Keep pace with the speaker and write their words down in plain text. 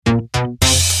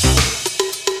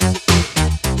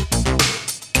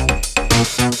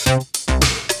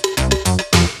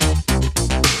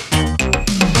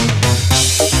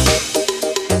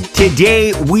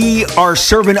today we are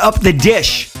serving up the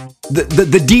dish,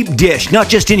 the deep dish, not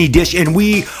just any dish, and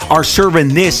we are serving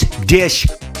this dish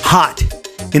hot.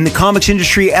 In the comics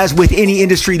industry, as with any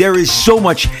industry, there is so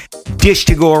much dish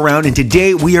to go around, and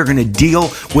today we are going to deal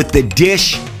with the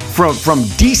dish from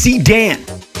DC Dan.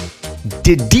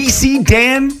 Did DC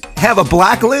Dan have a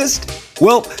blacklist?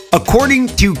 Well, according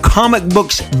to comic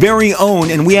book's very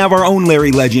own, and we have our own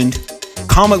Larry Legend,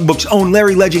 comic book's own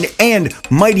Larry Legend and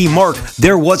Mighty Mark,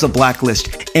 there was a blacklist.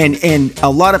 And a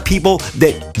lot of people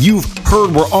that you've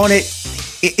heard were on it,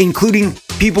 including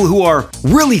people who are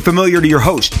really familiar to your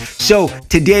host. So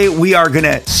today we are going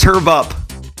to serve up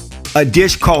a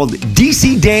dish called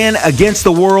DC Dan Against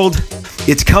the World.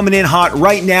 It's coming in hot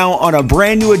right now on a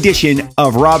brand new edition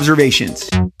of Robservations.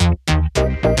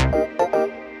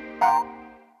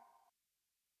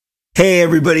 Hey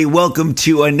everybody, welcome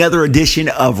to another edition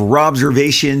of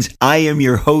Robservations. I am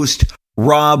your host,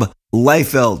 Rob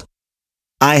Liefeld.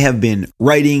 I have been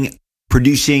writing,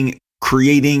 producing,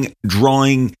 creating,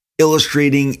 drawing,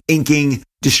 illustrating, inking,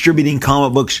 distributing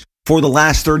comic books for the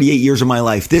last 38 years of my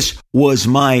life. This was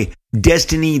my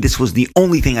destiny. This was the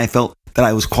only thing I felt that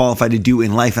I was qualified to do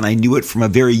in life, and I knew it from a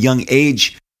very young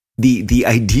age. The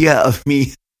idea of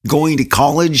me going to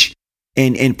college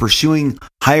and pursuing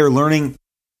higher learning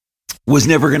was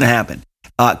never going to happen.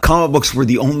 Comic books were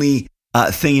the only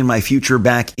thing in my future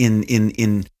back in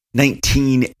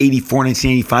 1984,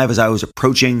 1985, as I was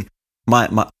approaching my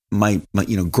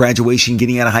graduation,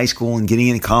 getting out of high school and getting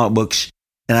into comic books.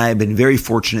 And I have been very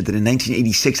fortunate that in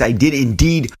 1986, I did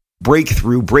indeed break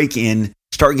in,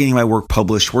 start getting my work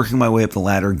published, working my way up the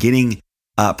ladder, getting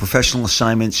professional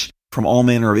assignments from all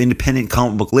manner of independent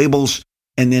comic book labels,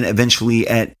 and then eventually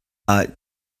at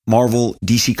Marvel,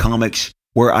 DC Comics,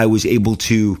 where I was able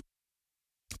to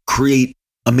create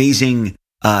amazing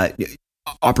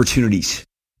opportunities.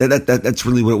 That's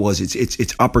really what it was.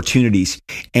 It's opportunities,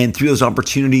 and through those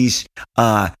opportunities,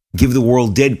 give the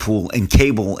world Deadpool and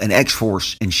Cable and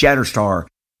X-Force and Shatterstar,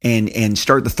 and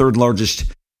start the third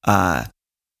largest comic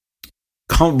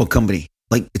book company.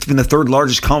 Like, it's been the third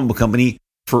largest comic book company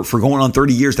for going on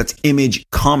 30 years. That's Image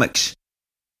Comics,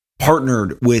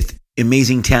 partnered with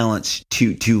amazing talents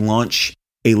to launch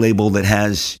a label that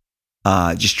has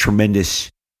just tremendous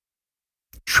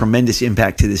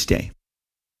impact to this day.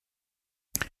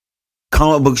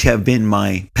 Comic books have been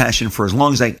my passion for as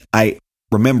long as I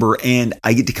remember, and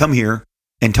I get to come here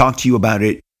and talk to you about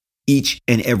it each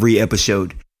and every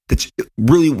episode. That's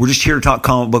really, we're just here to talk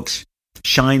comic books,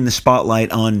 shine the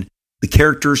spotlight on the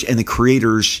characters and the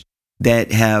creators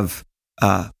that have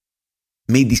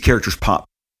made these characters pop,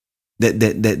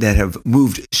 that have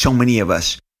moved so many of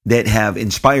us, that have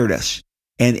inspired us.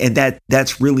 And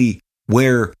that's really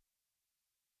where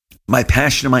my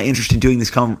passion and my interest in doing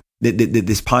this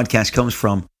this podcast comes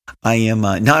from. I am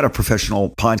not a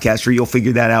professional podcaster. You'll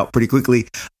figure that out pretty quickly.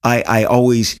 I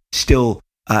always still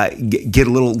get a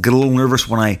little nervous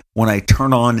when I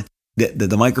turn on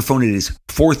the microphone. It is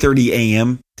 4:30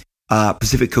 a.m.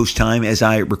 Pacific Coast time as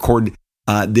I record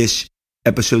this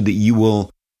episode that you will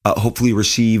hopefully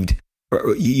receive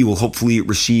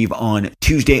on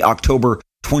Tuesday, October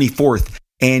 24th.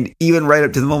 And even right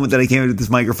up to the moment that I came into this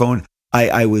microphone,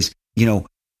 I was,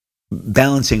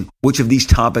 balancing which of these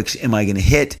topics am I going to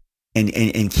hit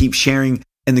and keep sharing.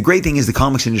 And the great thing is, the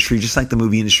comics industry, just like the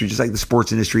movie industry, just like the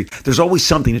sports industry, there's always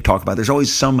something to talk about. There's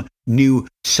always some new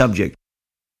subject.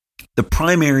 The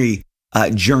primary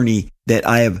journey that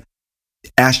I have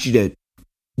asked you to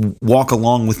walk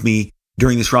along with me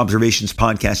during this Robservations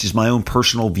podcast is my own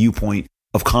personal viewpoint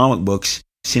of comic books,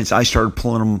 since I started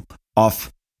pulling them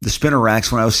off the spinner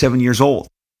racks when I was 7 years old.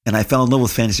 And I fell in love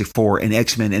with Fantastic Four and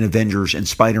X-Men and Avengers and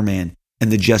Spider-Man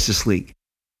and the Justice League.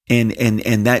 And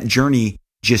that journey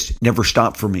just never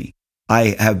stopped for me.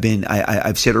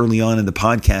 I've said early on in the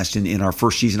podcast, in our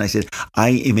first season, I said, I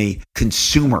am a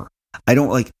consumer. I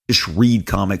don't just read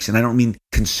comics, and I don't mean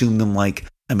consume them like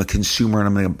I'm a consumer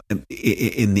and I'm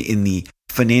in the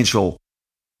financial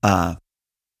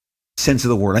sense of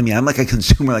the word. I mean, I'm like a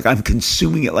consumer, like I'm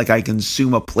consuming it like I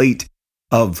consume a plate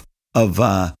of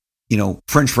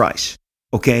French fries.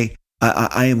 Okay.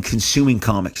 I am consuming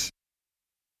comics,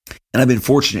 and I've been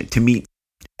fortunate to meet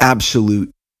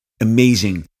absolute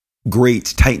amazing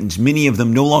greats, titans, many of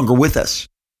them no longer with us,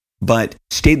 but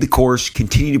stayed the course,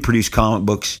 continue to produce comic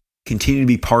books, continue to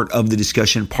be part of the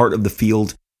discussion, part of the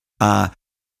field. I'm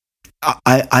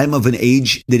of an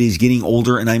age that is getting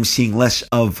older, and I'm seeing less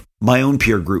of my own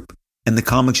peer group. And the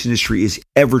comics industry is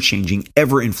ever changing,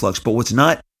 ever in flux. But what's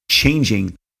not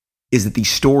changing is that these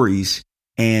stories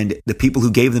and the people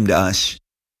who gave them to us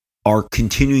are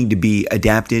continuing to be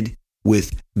adapted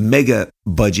with mega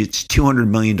budgets. $200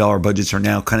 million budgets are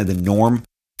now kind of the norm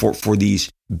for these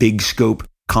big scope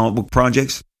comic book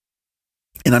projects.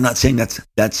 And I'm not saying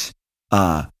that's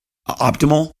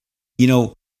optimal.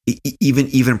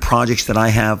 Even projects that I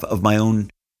have of my own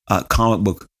comic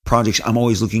book projects, I'm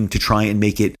always looking to try and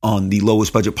make it on the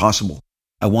lowest budget possible.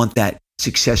 I want that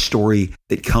success story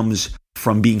that comes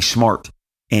from being smart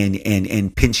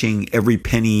and pinching every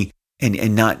penny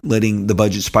and not letting the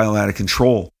budget spiral out of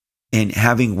control, and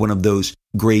having one of those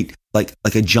great, like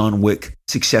a John Wick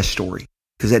success story,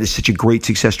 because that is such a great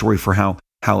success story for how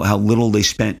little they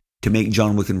spent to make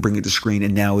John Wick and bring it to screen,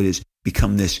 and now it has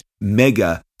become this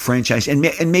mega franchise. And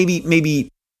maybe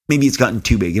it's gotten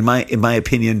too big in my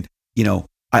opinion.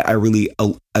 I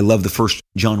love the first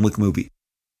John Wick movie,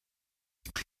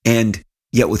 and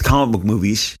yet with comic book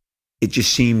movies, it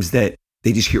just seems that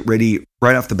they just get ready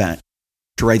right off the bat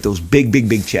to write those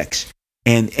big checks,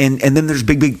 and then there's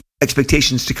big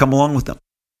expectations to come along with them,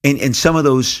 and some of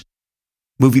those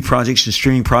movie projects and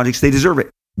streaming projects, they deserve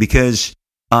it because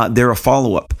they're a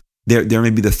follow-up. They're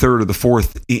maybe the third or the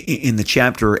fourth in the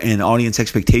chapter, and audience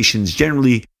expectations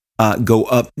generally go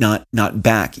up, not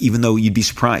back, even though you'd be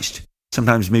surprised.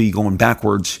 Sometimes maybe going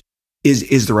backwards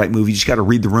is the right move. You just got to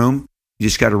read the room. You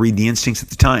just got to read the instincts at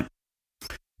the time.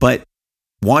 But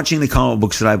watching the comic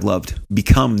books that I've loved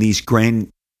become these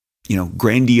grandiose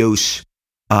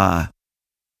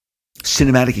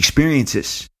cinematic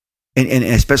experiences, and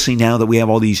especially now that we have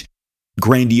all these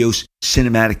grandiose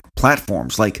cinematic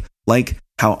platforms like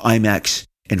how IMAX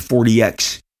and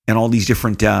 4DX and all these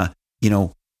different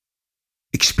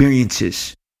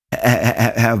experiences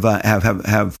have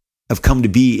come to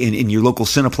be in your local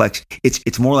Cineplex.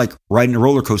 It's more like riding a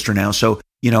roller coaster now. So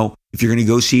if you're going to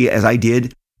go see, as I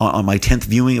did on my 10th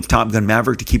viewing of Top Gun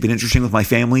Maverick to keep it interesting with my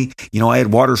family, I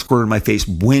had water squirted in my face,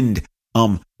 wind.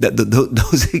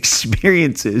 Those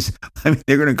experiences,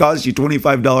 they're going to cost you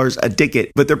 $25 a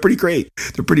ticket, but they're pretty great.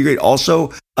 They're pretty great.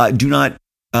 Also, do not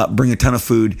bring a ton of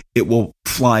food. It will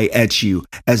fly at you,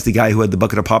 as the guy who had the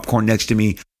bucket of popcorn next to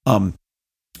me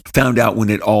found out when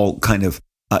it all kind of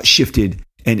shifted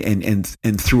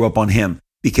and threw up on him,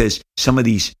 because some of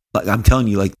these, I'm telling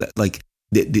you,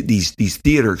 these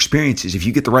theater experiences, if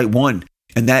you get the right one,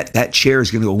 and that chair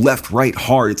is going to go left, right,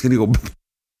 hard. It's going to go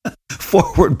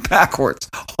forward, backwards,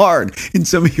 hard. And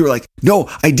some of you are like, no,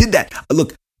 I did that.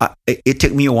 Look, it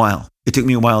took me a while. It took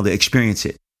me a while to experience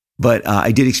it, but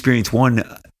I did experience one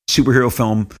superhero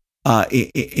film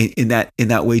in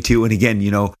that way too. And again,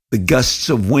 the gusts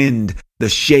of wind, the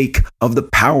shake of the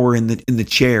power in the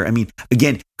chair.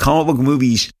 Again, comic book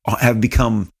movies have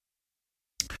become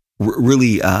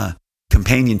really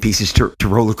companion pieces to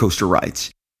roller coaster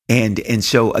rides. And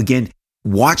so again,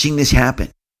 watching this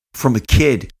happen from a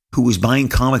kid who was buying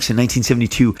comics in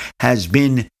 1972 has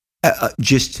been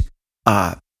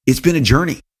it's been a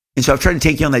journey. And so I've tried to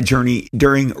take you on that journey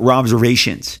during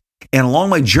Robservations. And along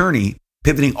my journey,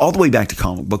 pivoting all the way back to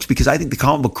comic books, because I think the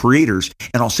comic book creators,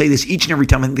 and I'll say this each and every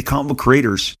time, I think the comic book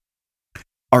creators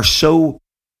are so,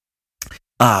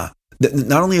 not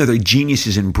only are they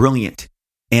geniuses and brilliant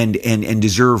and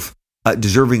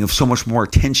deserving of so much more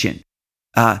attention,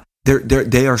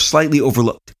 they are slightly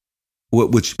overlooked,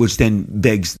 which then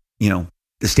begs, the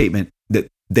statement that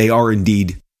they are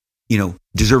indeed,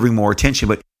 deserving more attention.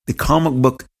 But the comic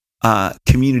book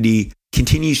community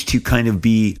continues to kind of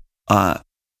be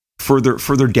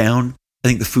further down, I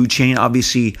think, the food chain.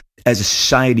 Obviously, as a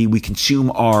society, we consume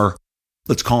our,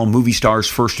 let's call them movie stars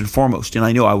first and foremost. And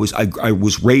I know I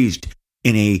was raised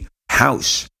in a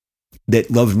house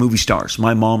that loved movie stars.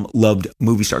 My mom loved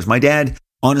movie stars. My dad,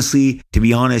 honestly, to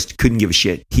be honest, couldn't give a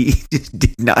shit. He just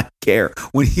did not care.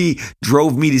 When he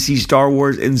drove me to see Star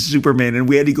Wars and Superman, and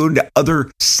we had to go into other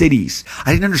cities,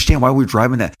 I didn't understand why we were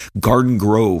driving to Garden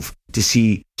Grove to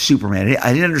see Superman.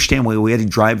 I didn't understand why we had to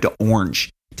drive to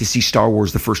Orange to see Star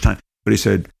Wars the first time. But he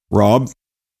said, Rob,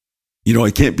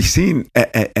 I can't be seen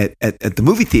at the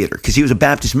movie theater, because he was a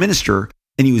Baptist minister,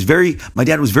 and my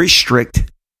dad was very strict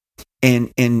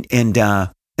and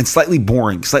slightly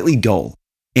boring, slightly dull.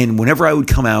 And whenever I would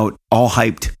come out all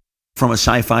hyped from a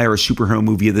sci-fi or a superhero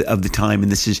movie of the time,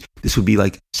 and this would be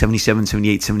like 77,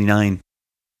 78, 79,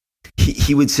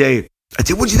 he would say, I'd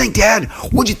say, what'd you think, Dad?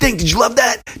 What'd you think? Did you love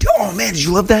that? Oh man, did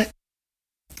you love that?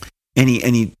 And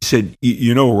he said,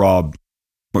 Rob,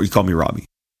 or he called me Robbie.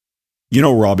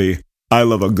 Robbie, I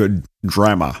love a good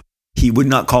drama. He would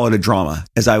not call it a drama,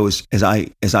 as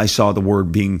I saw the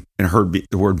word being and heard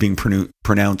the word being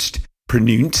pronounced,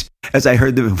 as I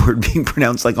heard the word being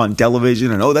pronounced like on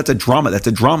television, and that's a drama.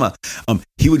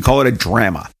 He would call it a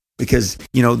drama. because,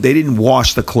 they didn't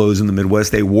wash the clothes in the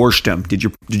Midwest. They washed them. Did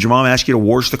your mom ask you to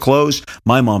wash the clothes?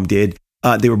 My mom did.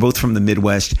 They were both from the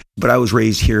Midwest, but I was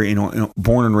raised here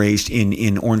born and raised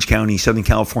in Orange County, Southern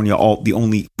California, the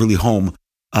only really home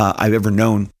I've ever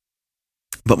known.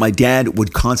 But my dad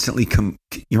would constantly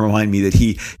remind me that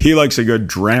he likes a good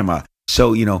drama.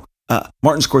 So,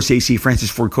 Martin Scorsese, Francis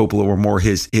Ford Coppola were more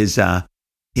his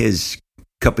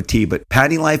cup of tea. But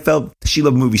Patty Liefeld, she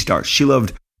loved movie stars. She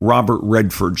loved Robert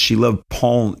Redford. She loved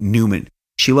Paul Newman.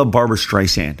 She loved Barbara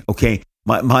Streisand. Okay.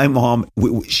 My mom,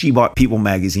 she bought People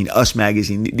magazine, Us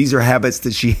magazine. These are habits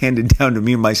that she handed down to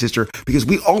me and my sister because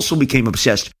we also became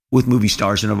obsessed with movie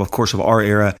stars. And of course, of our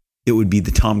era, it would be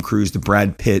the Tom Cruise, the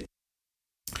Brad Pitt,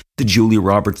 the Julia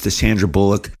Roberts, the Sandra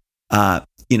Bullock, John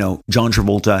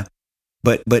Travolta.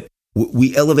 But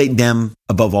we elevate them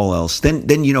above all else. Then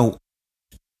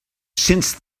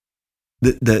since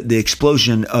the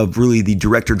explosion of really the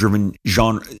director-driven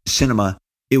genre cinema,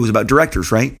 it was about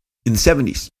directors, right? In the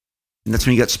 70s. And that's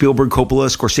when you got Spielberg, Coppola,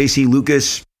 Scorsese,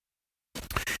 Lucas.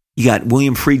 You got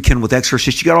William Friedkin with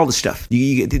Exorcist. You got all this stuff.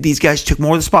 These guys took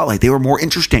more of the spotlight. They were more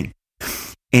interesting.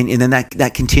 And then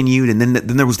that continued. And then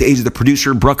there was the age of the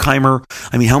producer, Bruckheimer.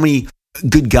 I mean, how many,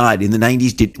 good God, in the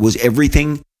 90s was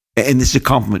everything, and this is a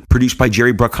compliment, produced by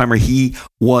Jerry Bruckheimer. He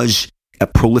was a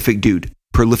prolific dude.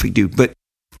 But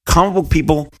comic book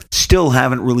people still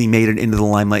haven't really made it into the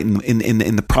limelight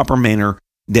in the proper manner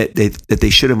that they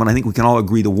should have. And I think we can all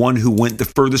agree the one who went the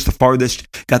furthest, the farthest,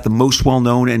 got the most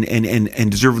well-known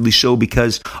and deservedly so,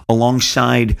 because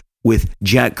alongside with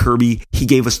Jack Kirby, he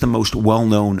gave us the most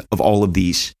well-known of all of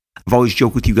these. I've always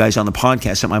joked with you guys on the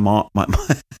podcast that my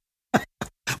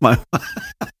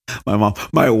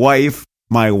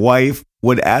wife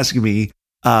would ask me,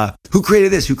 who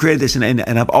created this? And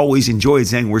I've always enjoyed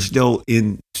saying we're still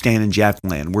in Stan and Jack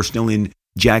land. We're still in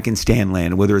Jack and Stan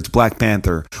land, whether it's Black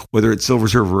Panther, whether it's Silver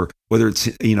Surfer, whether it's,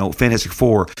 Fantastic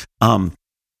Four,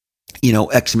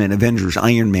 X-Men, Avengers,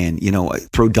 Iron Man,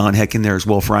 throw Don Heck in there as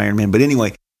well for Iron Man. But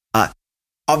anyway,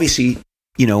 obviously,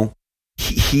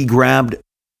 he grabbed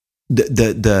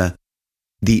the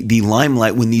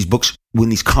limelight when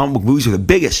these comic book movies were the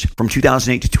biggest from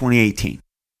 2008 to 2018.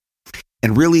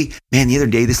 And really, man, the other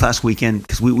day, this last weekend,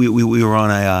 because we were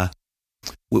on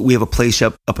we have a place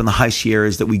up in the high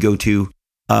Sierras that we go to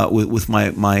with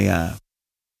my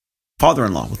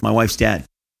father-in-law, with my wife's dad,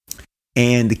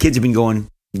 and the kids have been going.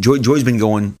 Joy's been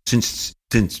going since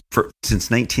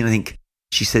 19, I think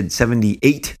she said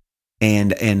 78,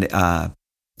 and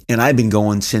I've been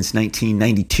going since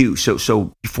 1992.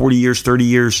 So 40 years, 30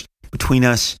 years between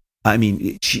us. I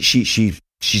mean, she's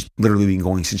literally been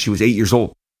going since she was 8 years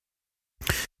old.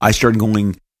 I started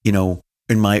going, in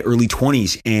my early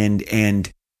 20s,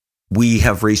 and we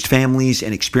have raised families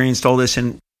and experienced all this,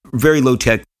 and very low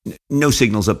tech, no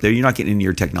signals up there. You're not getting into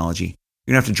your technology.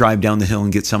 You're gonna have to drive down the hill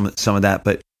and get some of that.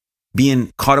 But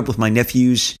being caught up with my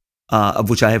nephews, of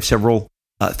which I have several,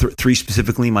 three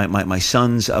specifically, my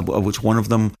sons, of which one of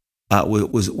them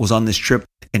was on this trip,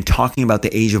 and talking about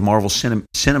the age of Marvel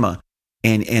cinema,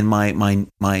 and my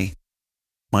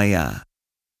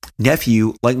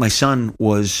nephew, like my son,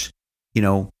 was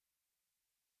 8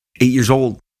 years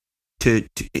old.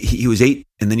 He was 8,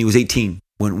 and then he was 18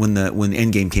 when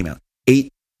Endgame came out. 8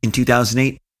 in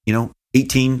 2008,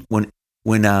 18 when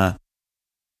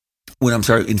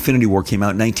Infinity War came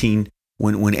out. 19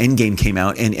 when Endgame came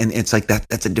out, and it's like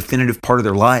that's a definitive part of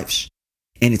their lives.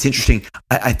 And it's interesting.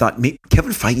 I thought maybe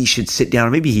Kevin Feige should sit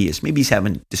down. Maybe he is. Maybe he's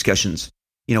having discussions,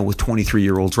 with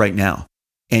 23-year-olds right now,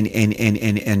 and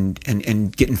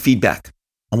getting feedback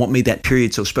on what made that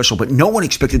period so special. But no one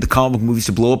expected the comic book movies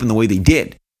to blow up in the way they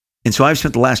did. And so I've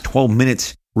spent the last 12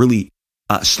 minutes really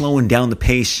slowing down the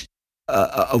pace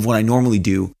of what I normally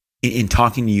do in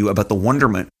talking to you about the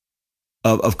wonderment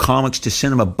of comics to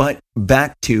cinema, but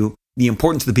back to the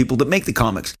importance of the people that make the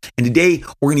comics. And today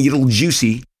we're going to get a little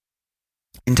juicy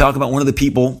and talk about one of the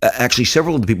people, actually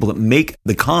several of the people that make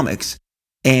the comics,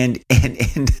 and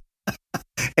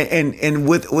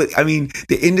with I mean,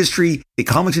 the industry, the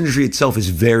comics industry itself is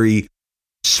very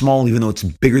small, even though it's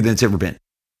bigger than it's ever been.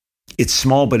 It's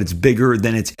small, but it's bigger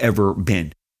than it's ever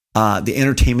been. The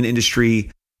entertainment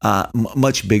industry,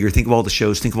 much bigger. Think of all the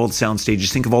shows. Think of all the sound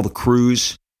stages. Think of all the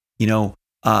crews.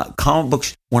 Comic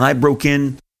books. When I broke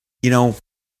in, in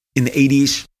the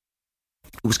 80s,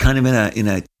 it was kind of in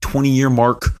a 20-year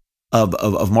mark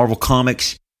of Marvel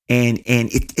Comics, and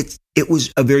it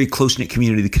was a very close-knit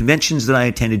community. The conventions that I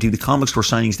attended to, the comic store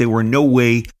signings, they were in no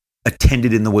way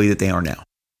attended in the way that they are now.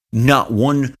 Not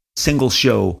one single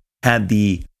show had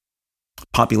the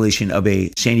population of a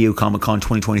San Diego Comic-Con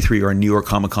 2023 or a New York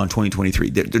Comic-Con 2023.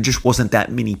 There just wasn't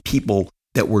that many people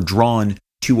that were drawn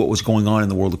to what was going on in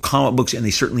the world of comic books, and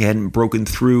they certainly hadn't broken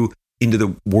through into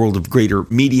the world of greater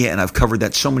media. And I've covered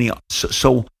that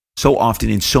so often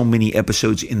in so many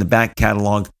episodes in the back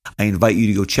catalog. I invite you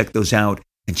to go check those out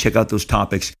and check out those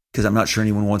topics, because I'm not sure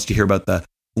anyone wants to hear about the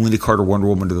Linda Carter Wonder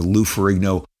Woman or the Lou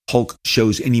Ferrigno Hulk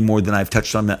shows any more than I've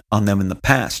touched on them in the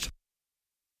past.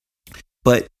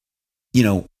 But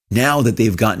now that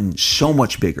they've gotten so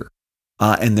much bigger,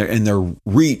 and their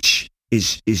reach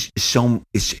is so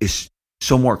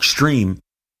more extreme,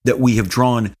 that we have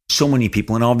drawn so many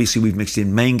people, and obviously we've mixed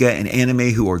in manga and anime,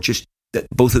 who are just that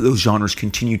both of those genres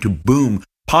continue to boom,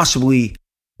 possibly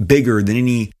bigger than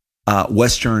any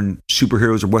Western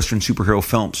superheroes or Western superhero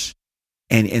films,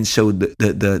 and so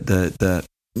the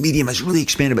medium has really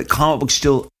expanded. But comic books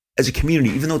still, as a community,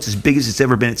 even though it's as big as it's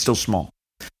ever been, it's still small.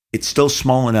 It's still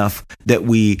small enough that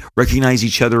we recognize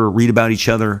each other, read about each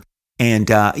other, and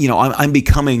I'm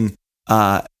becoming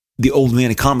the old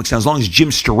man of comics now. As long as Jim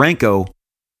Steranko,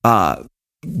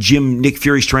 Nick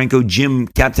Fury Steranko, Jim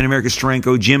Captain America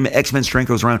Steranko, Jim X-Men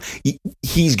Steranko is around,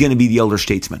 he's going to be the elder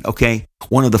statesman, okay?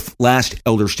 One of the last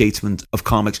elder statesmen of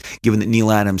comics, given that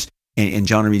Neil Adams and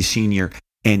John Romita Sr.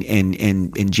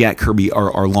 and Jack Kirby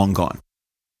are long gone.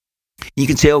 You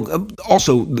can say,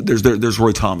 also there's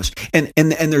Roy Thomas and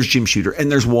there's Jim Shooter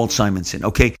and there's Walt Simonson,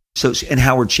 okay? So, and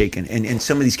Howard Chaykin and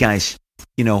some of these guys,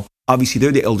 obviously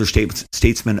they're the elder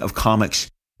statesmen of comics.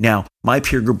 Now, my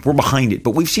peer group, we're behind it,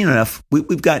 but we've seen enough.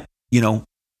 We've got, in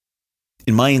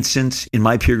my instance, in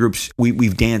my peer groups,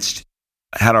 we've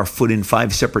had our foot in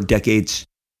 5 separate decades,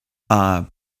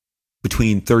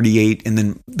 between 38 and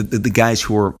then the guys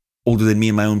who are older than me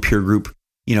in my own peer group,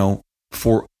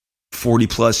 for 40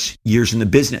 plus years in the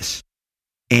business.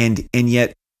 And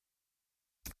yet,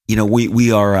 we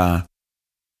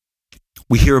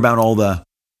hear about all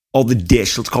the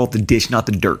dish. Let's call it the dish, not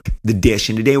the dirt. The dish.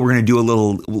 And today we're going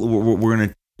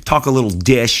to talk a little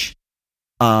dish.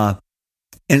 And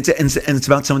it's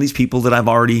about some of these people that I've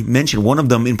already mentioned. One of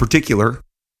them in particular,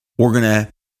 we're going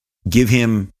to give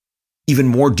him even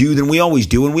more due than we always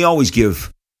do. And we always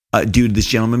give due to this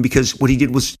gentleman, because what he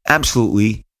did was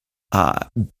absolutely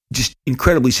just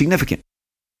incredibly significant.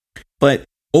 But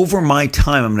over my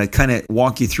time, I'm going to kind of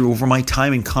walk you through over my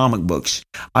time in comic books.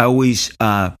 I always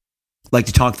like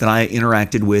to talk that I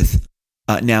interacted with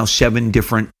now 7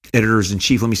 different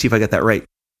editors-in-chief. Let me see if I got that right.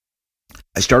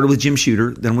 I started with Jim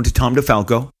Shooter, then went to Tom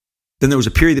DeFalco. Then there was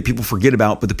a period that people forget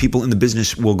about, but the people in the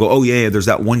business will go, oh yeah, there's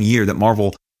that one year that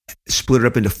Marvel split it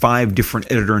up into 5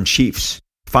 different editor-in-chiefs.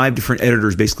 5 different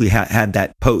editors basically had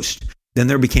that post. Then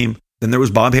there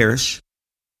was Bob Harris.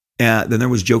 Then there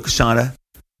was Joe Quesada.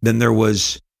 Then there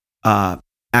was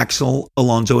Axel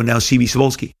Alonso, and now C.B.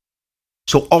 Cebulski.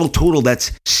 So all total,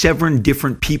 that's 7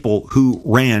 different people who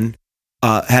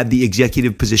had the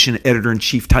executive position,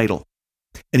 editor-in-chief title.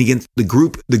 And again, the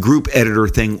group editor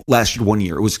thing lasted 1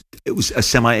 year. It was a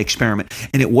semi-experiment,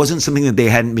 and it wasn't something that they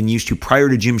hadn't been used to prior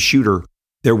to Jim Shooter.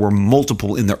 There were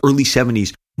multiple in the early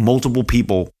 70s, multiple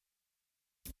people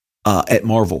at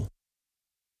Marvel.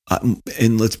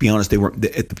 And let's be honest, they were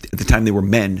at the time they were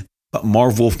men. But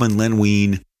Marv Wolfman, Len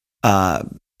Wein,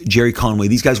 Jerry Conway,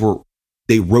 these guys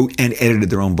they wrote and edited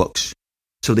their own books,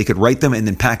 so they could write them and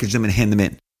then package them and hand them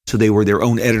in. So they were their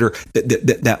own editor.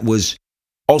 That was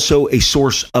also a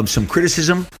source of some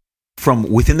criticism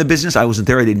from within the business. I wasn't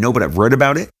there, I didn't know, but I've read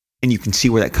about it, and you can see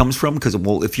where that comes from. Because,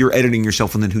 well, if you're editing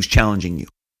yourself, and then who's challenging you?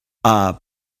 But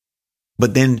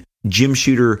then Jim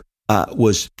Shooter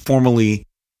was formerly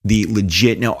the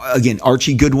legit. Now, again,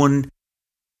 Archie Goodwin.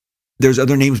 There's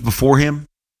other names before him,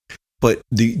 but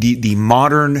the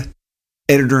modern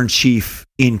editor-in-chief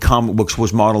in comic books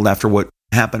was modeled after what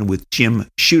happened with Jim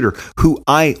Shooter, who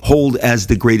I hold as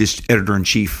the greatest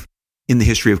editor-in-chief in the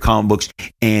history of comic books.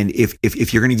 And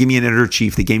if you're going to give me an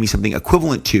editor-in-chief that gave me something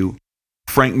equivalent to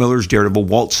Frank Miller's Daredevil,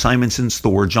 Walt Simonson's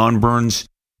Thor, John Byrne's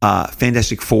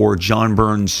Fantastic Four, John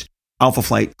Byrne's Alpha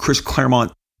Flight, Chris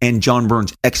Claremont and John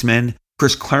Byrne's X-Men,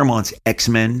 Chris Claremont's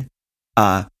X-Men,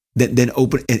 then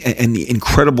open and the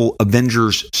incredible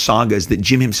Avengers sagas that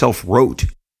Jim himself wrote,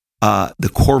 the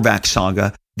Korvac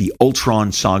saga, the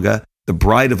Ultron saga, the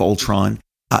Bride of Ultron,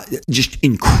 just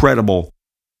incredible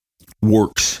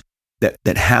works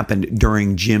that happened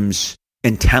during Jim's,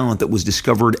 and talent that was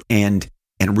discovered and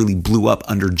really blew up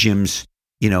under Jim's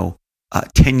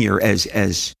tenure as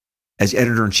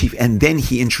editor-in-chief. And then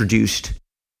he introduced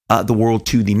the world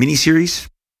to the miniseries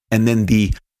and then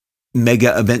the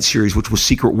mega event series, which was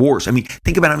Secret Wars. I mean,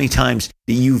 think about how many times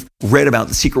that you've read about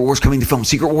the Secret Wars coming to film,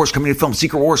 Secret Wars coming to film,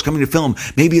 Secret Wars coming to film.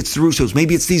 Maybe it's the Russos,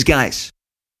 maybe it's these guys.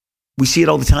 We see it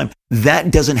all the time. That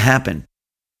doesn't happen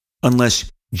unless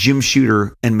Jim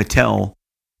Shooter and Mattel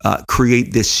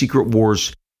create this Secret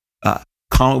Wars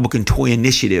comic book and toy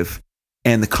initiative,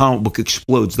 and the comic book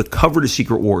explodes. The cover to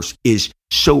Secret Wars is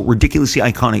so ridiculously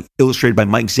iconic, illustrated by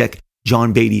Mike Zeck,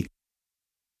 John Beatty,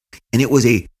 and it was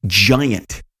a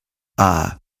giant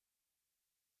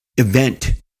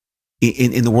event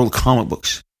in the world of comic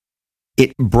books.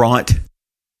 It was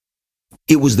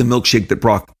the milkshake that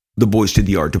brought the boys to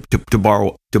the yard, to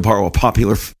borrow a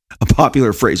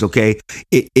popular phrase. Okay,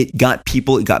 it got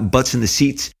people, it got butts in the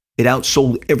seats, it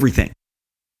outsold everything,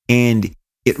 and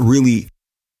it really.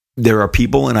 There are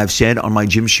people, and I've said on my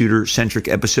Jim Shooter centric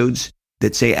episodes,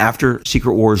 that say after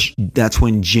Secret Wars, that's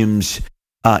when Jim's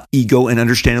ego, and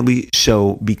understandably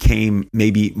so, became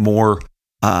maybe more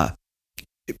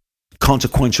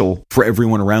consequential for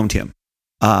everyone around him.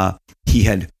 He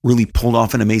had really pulled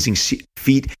off an amazing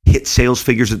feat, hit sales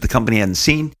figures that the company hadn't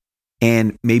seen,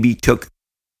 and maybe took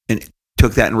that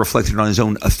and reflected on his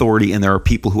own authority. And there are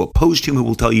people who opposed him who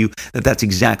will tell you that that's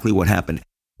exactly what happened.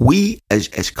 We,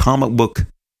 as comic book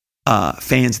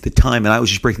fans at the time, and I was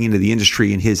just breaking into the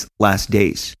industry in his last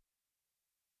days,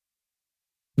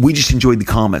 we just enjoyed the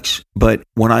comics. But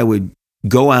when I would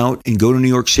go out and go to New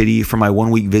York City for my 1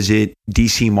 week visit,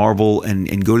 DC, Marvel,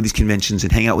 and go to these conventions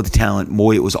and hang out with the talent,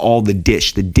 boy, it was all the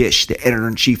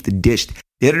editor-in-chief, the dish.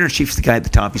 The editor-in-chief's the guy at the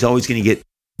top. He's always going to get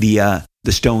the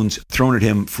stones thrown at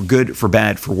him, for good, for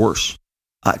bad, for worse.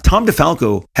 Tom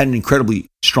DeFalco had an incredibly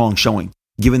strong showing,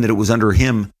 given that it was under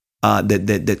him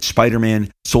that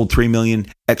Spider-Man sold 3 million,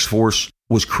 X-Force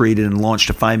was created and launched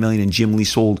to 5 million, and Jim Lee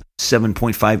sold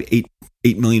 7.58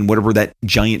 million, whatever that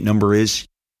giant number is.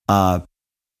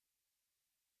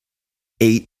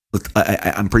 8.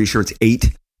 I'm pretty sure it's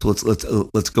 8. So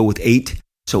let's go with 8.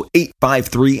 So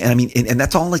 853, and I mean, and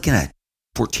that's all like in a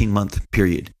 14-month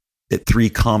period. That 3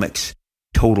 comics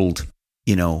totaled,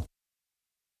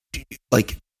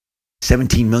 like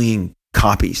 17 million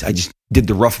copies. I just did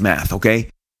the rough math, okay?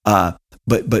 But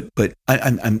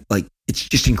I'm like, it's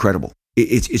just incredible.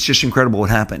 It's just incredible what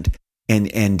happened,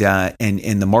 and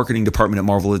the marketing department at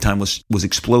Marvel at the time was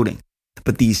exploding.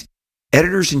 But these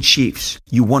editors in chiefs,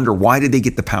 you wonder, why did they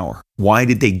get the power? Why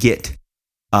did they get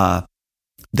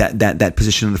that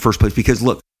position in the first place? Because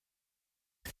look,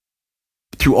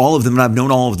 through all of them, and I've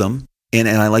known all of them, and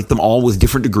I like them all with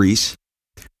different degrees.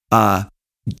 I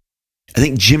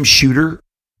think Jim Shooter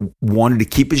wanted to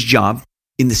keep his job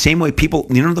in the same way people,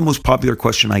 the most popular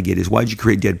question I get is, why'd you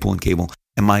create Deadpool and Cable?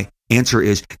 And my answer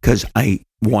is, because I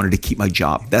wanted to keep my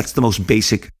job. That's the most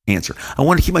basic answer. I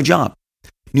wanted to keep my job.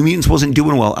 New Mutants wasn't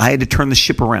doing well. I had to turn the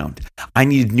ship around. I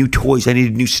needed new toys. I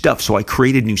needed new stuff. So I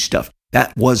created new stuff.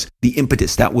 That was the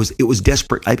impetus. It was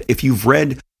desperate. If you've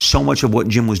read so much of what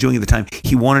Jim was doing at the time,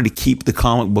 he wanted to keep the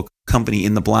comic book company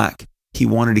in the black. He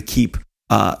wanted to keep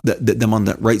them on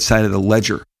the right side of the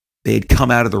ledger. They had come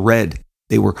out of the red.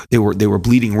 They were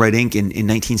bleeding red ink in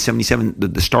 1977.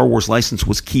 The Star Wars license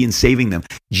was key in saving them.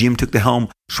 Jim took the helm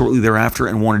shortly thereafter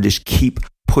and wanted to just keep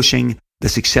pushing the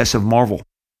success of Marvel.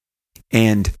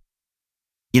 And,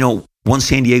 once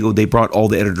San Diego, they brought all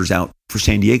the editors out for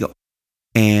San Diego.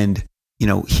 And,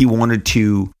 he wanted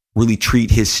to really treat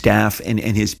his staff and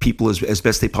his people as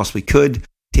best they possibly could,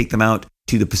 take them out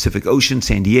to the Pacific Ocean,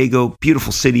 San Diego,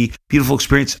 beautiful city, beautiful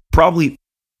experience. Probably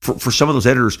for some of those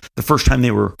editors, the first time they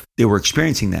were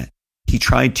experiencing that. He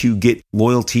tried to get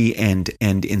loyalty and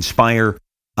inspire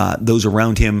those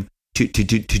around him to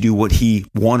do what he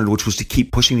wanted, which was to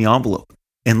keep pushing the envelope.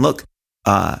 And look,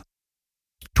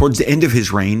 towards the end of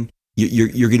his reign,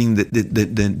 you're getting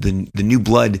the new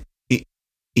blood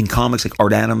in comics, like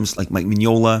Art Adams, like Mike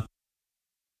Mignola.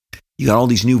 You got all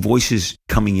these new voices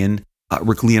coming in.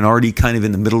 Rick Leonardi, kind of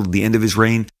in the middle of the end of his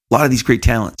reign. A lot of these great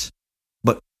talents.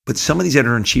 But some of these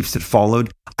editor-in-chiefs that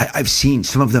followed, I've seen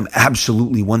some of them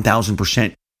absolutely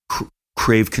 1,000%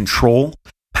 crave control,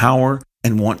 power,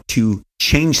 and want to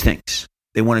change things.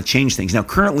 They want to change things. Now,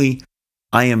 currently,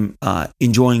 I am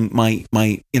enjoying my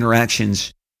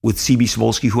interactions with C.B.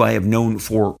 Cebulski, who I have known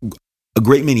for a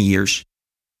great many years.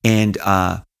 And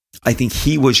I think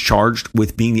he was charged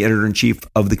with being the editor-in-chief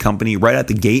of the company right at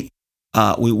the gate.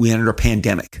 We entered a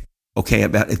pandemic. Okay,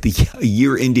 about a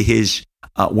year into his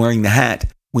wearing the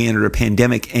hat, we entered a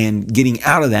pandemic, and getting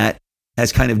out of that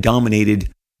has kind of dominated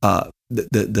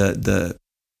the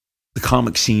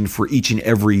comic scene for each and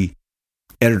every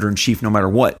editor-in-chief, no matter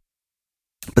what.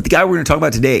 But the guy we're going to talk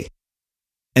about today,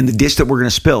 and the dish that we're going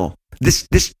to spill, this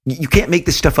you can't make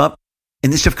this stuff up,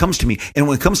 and this stuff comes to me. And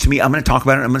when it comes to me, I'm going to talk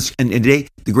about it. And today,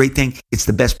 the great thing, it's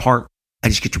the best part. I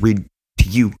just get to read to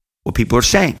you what people are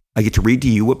saying. I get to read to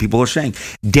you what people are saying.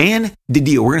 Dan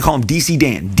DiDio, we're going to call him DC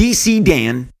Dan. DC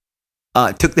Dan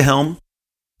took the helm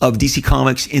of DC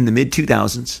Comics in the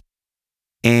mid-2000s.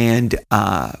 And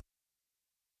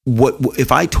what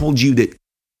if I told you that,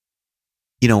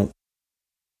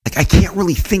 like, I can't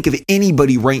really think of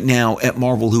anybody right now at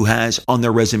Marvel who has on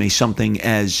their resume something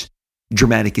as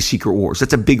dramatic as Secret Wars.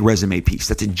 That's a big resume piece.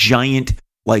 That's a giant,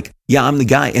 like, yeah, I'm the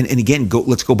guy. And again,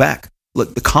 let's go back.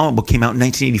 Look, the comic book came out in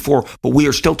 1984, but we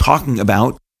are still talking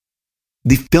about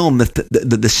the film, the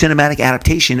cinematic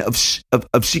adaptation of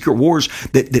Secret Wars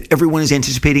that everyone is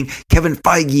anticipating. Kevin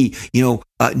Feige,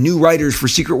 new writers for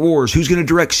Secret Wars. Who's going to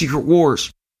direct Secret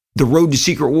Wars? The road to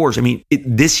Secret Wars. I mean,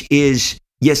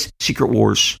 yes, Secret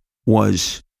Wars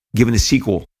was given a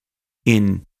sequel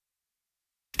in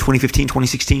 2015,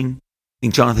 2016. I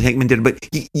think Jonathan Hickman did it, but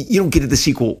you don't get to the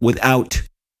sequel without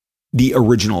the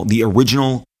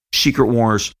original Secret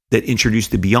Wars that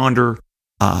introduced the Beyonder,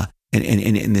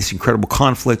 and this incredible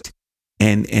conflict,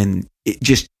 and it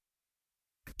just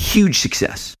huge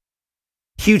success.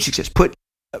 Put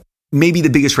maybe the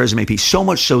biggest resume piece, so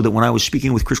much so that when I was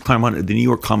speaking with Chris Claremont at the New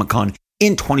York Comic Con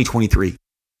in 2023,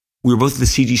 we were both at the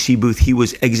CGC booth. He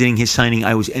was exiting his signing.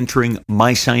 I was entering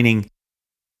my signing.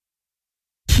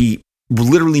 He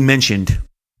literally mentioned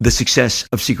the success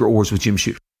of Secret Wars with Jim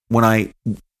Shooter. When I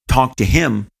talked to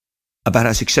him about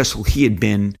how successful he had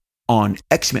been on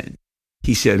X-Men,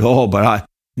 he said, but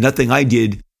nothing I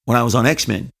did when I was on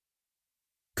X-Men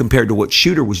compared to what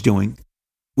Shooter was doing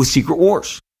with Secret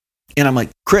Wars. And I'm like,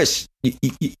 Chris,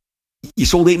 you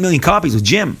sold 8 million copies with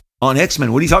Jim on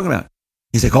X-Men. What are you talking about?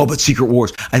 He's like, but Secret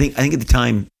Wars. I think at the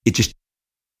time, it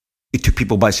took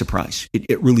people by surprise.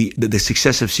 It really, the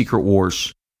success of Secret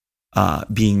Wars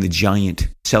being the giant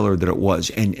seller that it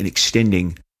was and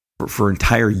extending for an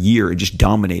entire year and just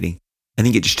dominating, I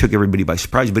think it just took everybody by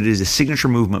surprise. But it is a signature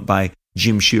movement by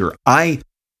Jim Shooter. I'm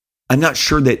not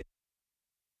sure that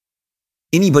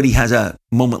anybody has a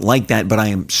moment like that, but I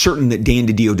am certain that Dan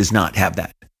DiDio does not have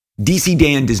that. DC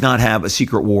Dan does not have a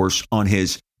Secret Wars on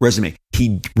his resume.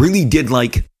 He really did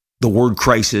like the word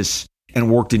crisis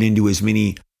and worked it into as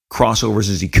many crossovers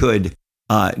as he could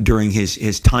during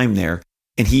his time there.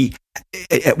 And he,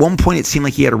 at one point, it seemed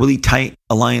like he had a really tight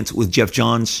alliance with Jeff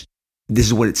Johns. This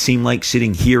is what it seemed like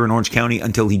sitting here in Orange County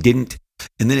until he didn't.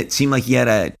 And then it seemed like he had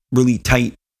a really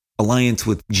tight alliance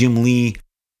with Jim Lee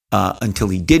until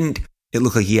he didn't. It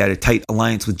looked like he had a tight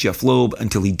alliance with Jeff Loeb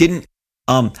until he didn't.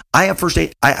 I have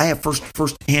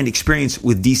first-hand experience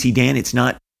with DC Dan. It's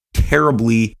not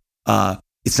terribly,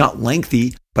 it's not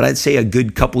lengthy, but I'd say a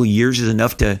good couple of years is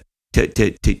enough to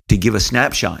give a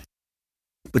snapshot.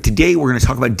 But today we're going to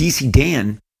talk about DC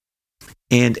Dan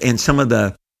and some of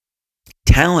the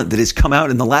talent that has come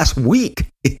out in the last week,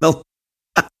 in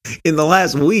the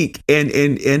last week, and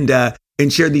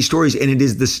shared these stories. And it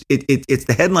is this. It's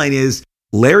the headline is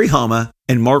Larry Hama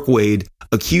and Mark Waid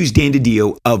accuse Dan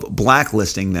DiDio of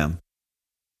blacklisting them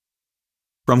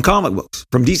from comic books,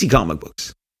 from DC comic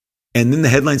books. And then the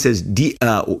headline says,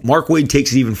 Mark Waid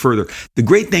takes it even further. The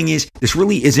great thing is, this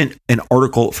really isn't an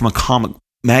article from a comic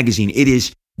magazine. It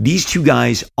is these two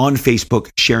guys on Facebook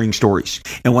sharing stories.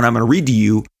 And what I'm going to read to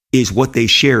you is what they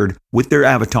shared with their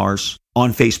avatars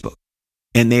on Facebook.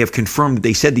 And they have confirmed that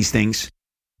they said these things.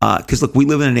 Because look, we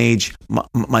live in an age,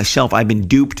 myself, I've been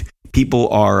duped. People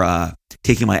are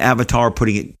taking my avatar,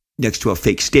 putting it next to a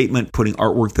fake statement, putting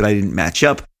artwork that I didn't match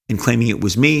up, and claiming it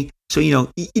was me. So, you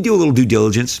do a little due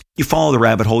diligence. You follow the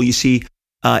rabbit hole. You see,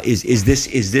 is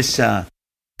this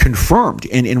confirmed?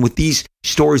 And with these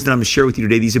stories that I'm going to share with you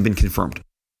today, these have been confirmed.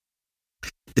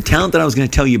 The talent that I was going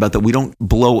to tell you about that we don't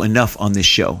blow enough on this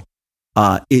show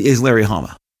is Larry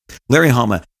Hama. Larry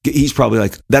Hama, he's probably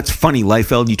like, that's funny,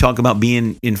 Liefeld. You talk about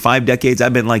being in 5 decades.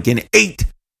 I've been like in 8.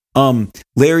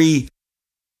 Larry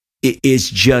is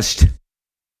just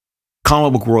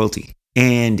comic book royalty.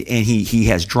 And he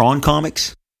has drawn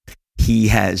comics. He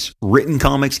has written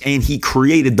comics, and he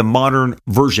created the modern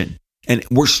version. And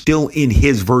we're still in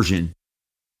his version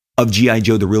of G.I.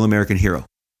 Joe, the Real American Hero.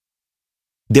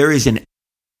 There is an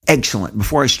excellent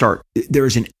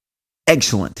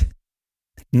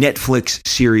Netflix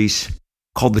series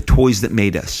called The Toys That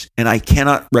Made Us. And I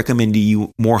cannot recommend to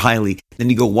you more highly than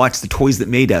to go watch The Toys That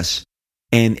Made Us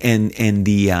and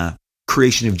the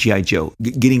creation of G.I. Joe,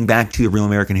 getting back to the Real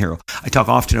American Hero. I talk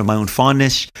often of my own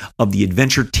fondness of the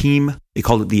Adventure Team. They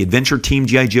called it the Adventure Team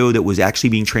G.I. Joe, that was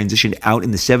actually being transitioned out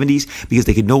in the 70s because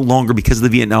they could no longer, because of the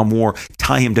Vietnam War,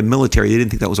 tie him to military. They didn't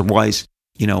think that was a wise,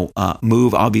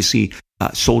 move. Obviously,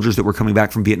 soldiers that were coming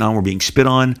back from Vietnam were being spit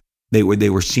on. They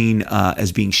were seen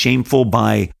as being shameful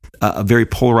by a very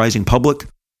polarizing public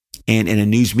and a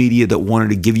news media that wanted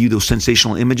to give you those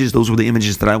sensational images. Those were the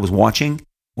images that I was watching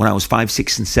when I was 5,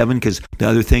 6, and 7, because the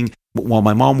other thing, while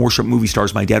my mom worshiped movie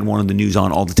stars, my dad wanted the news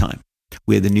on all the time.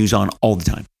 We had the news on all the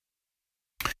time.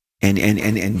 And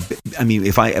I mean,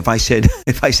 if I said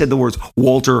the words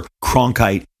Walter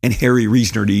Cronkite and Harry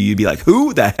Reasoner to you, you'd be like,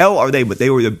 who the hell are they? But they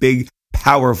were the big,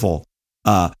 powerful,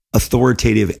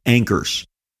 authoritative anchors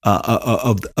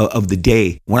of the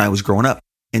day when I was growing up.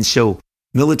 And so,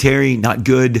 military, not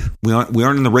good. We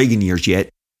aren't in the Reagan years yet,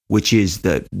 which is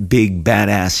the big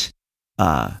badass,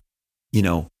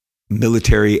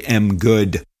 military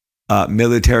good,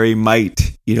 military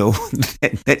might,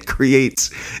 that creates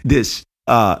this.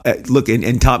 Look,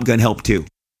 and Top Gun helped too.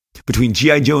 Between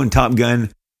G.I. Joe and Top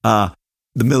Gun, the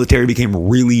military became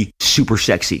really super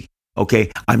sexy.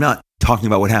 Okay, I'm not talking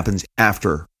about what happens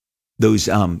after those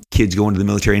kids go into the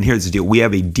military. And here's the deal: we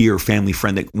have a dear family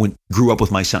friend that grew up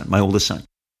with my son, my oldest son,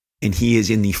 and he is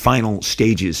in the final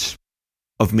stages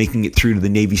of making it through to the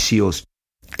Navy SEALs.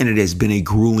 And it has been a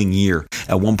grueling year.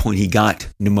 At one point, he got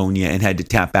pneumonia and had to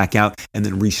tap back out and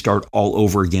then restart all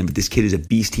over again. But this kid is a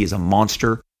beast. He is a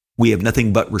monster. We have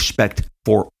nothing but respect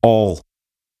for all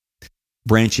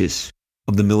branches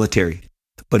of the military.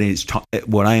 But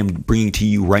what I am bringing to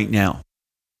you right now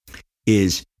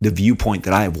is the viewpoint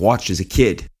that I have watched as a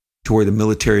kid, to where the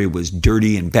military was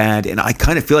dirty and bad. And I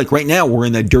kind of feel like right now we're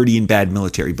in that dirty and bad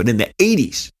military. But in the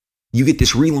 80s, you get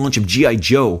this relaunch of G.I.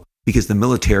 Joe because the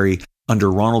military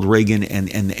under Ronald Reagan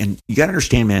and you got to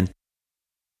understand, man,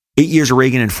 8 years of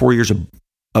Reagan and 4 years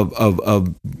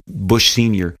of Bush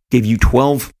Sr. gave you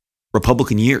 12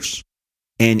 Republican years.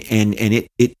 And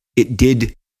it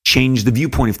did change the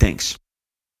viewpoint of things.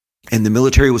 And the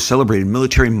military was celebrated,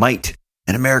 military might.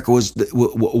 And America was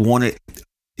wanted.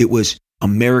 It was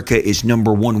America is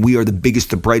number one. We are the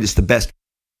biggest, the brightest, the best.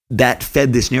 That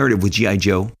fed this narrative with G.I.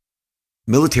 Joe,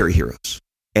 military heroes,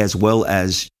 as well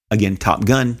as, again, Top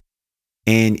Gun.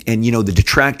 And the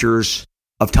detractors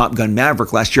of Top Gun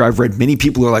Maverick last year, I've read many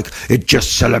people are like, it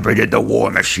just celebrated the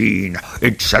war machine.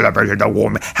 It celebrated the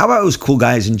war. How about those cool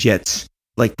guys in jets,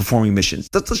 like performing missions?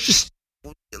 Let's just,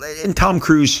 and Tom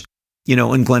Cruise,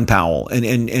 and Glenn Powell,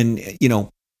 and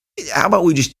how about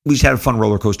we just had a fun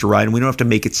roller coaster ride, and we don't have to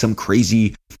make it some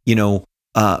crazy,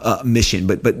 mission.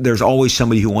 But there's always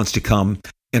somebody who wants to come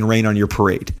and rain on your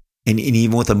parade. And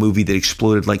even with a movie that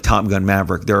exploded like Top Gun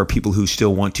Maverick, there are people who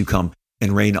still want to come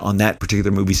and rain on that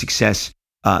particular movie's success,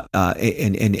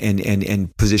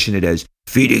 and position it as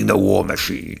feeding the war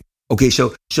machine. Okay,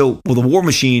 so the war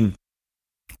machine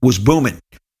was booming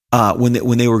when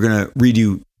they were going to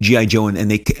redo G.I. Joe,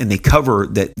 and they cover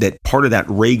that part of that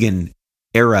Reagan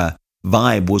era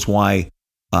vibe was why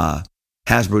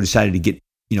Hasbro decided to get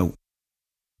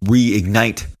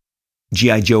reignite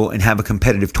G.I. Joe and have a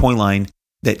competitive toy line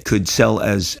that could sell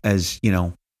as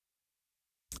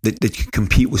that could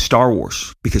compete with Star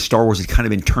Wars, because Star Wars had kind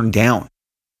of been turned down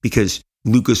because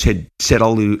Lucas had said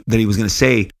all that he was going to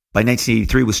say by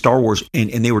 1983 with Star Wars,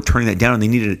 and they were turning that down, and they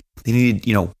needed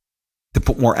to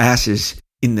put more asses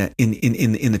in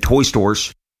the toy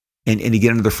stores and to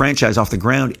get another franchise off the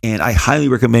ground. And I highly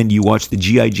recommend you watch the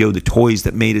G.I. Joe, the toys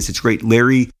that made us. It's great.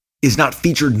 Larry is not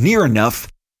featured near enough,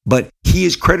 but he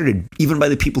is credited even by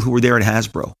the people who were there at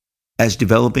Hasbro as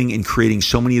developing and creating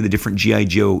so many of the different G.I.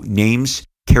 Joe names,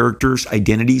 characters,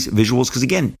 identities, visuals. Because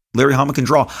again, Larry Hama can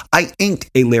draw. I inked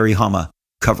a Larry Hama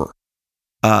cover.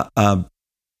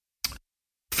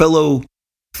 Fellow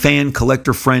fan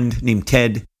collector friend named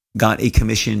Ted got a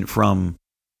commission from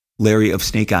Larry of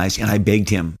Snake Eyes, and I begged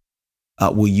him,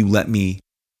 will you let me,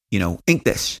 ink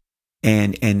this?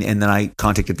 And then I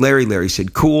contacted Larry. Larry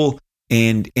said, cool.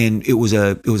 And it was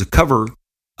a cover,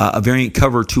 a variant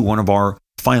cover to one of our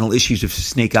final issues of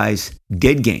Snake Eyes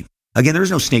Dead Game. Again,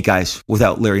 there's no Snake Eyes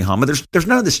without Larry Hama. There's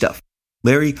none of this stuff.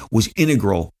 Larry was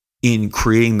integral in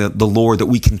creating the lore that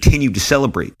we continue to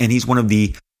celebrate. And he's one of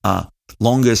the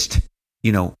longest,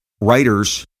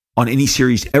 writers on any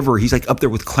series ever. He's like up there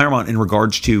with Claremont in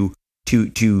regards to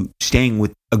staying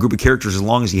with a group of characters as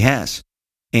long as he has.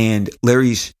 And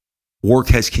Larry's work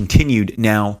has continued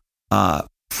now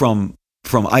from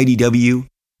IDW,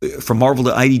 from Marvel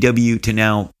to IDW to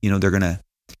now, they're going to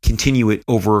continue it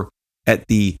over at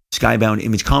the Skybound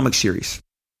Image Comics series.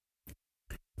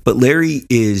 But Larry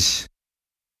is,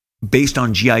 based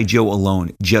on G.I. Joe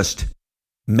alone, just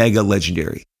mega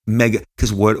legendary. Mega,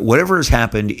 because whatever has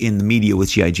happened in the media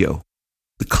with G.I. Joe,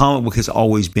 the comic book has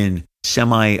always been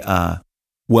semi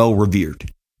well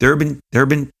revered. There have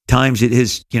been times it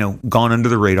has gone under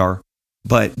the radar,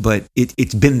 but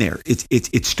it's been there.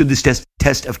 It stood this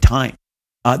test of time.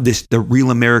 The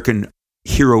real American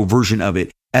hero version of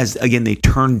it, as again they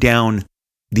turned down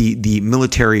the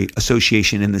military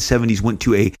association in the 70s, went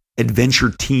to a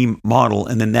adventure team model,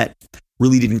 and then that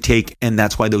really didn't take, and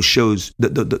that's why those shows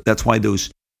that's why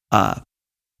those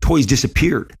toys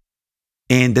disappeared.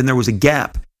 And then there was a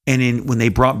gap, And when they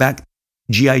brought back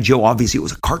G.I. Joe, obviously it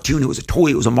was a cartoon, it was a toy,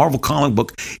 it was a Marvel comic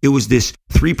book. It was this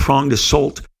three-pronged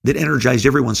assault that energized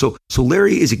everyone. So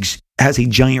Larry has a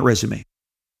giant resume.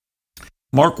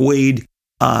 Mark Waid,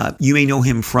 you may know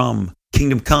him from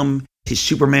Kingdom Come, his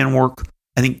Superman work.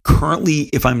 I think currently,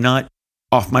 if I'm not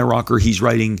off my rocker, he's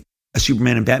writing a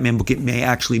Superman and Batman book. It may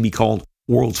actually be called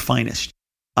World's Finest.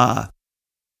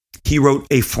 He wrote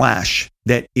a Flash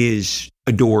that is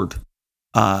adored.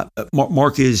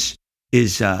 Mark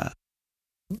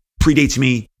predates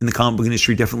me in the comic book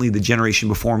industry, definitely the generation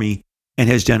before me, and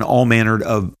has done all manner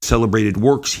of celebrated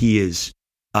works. He is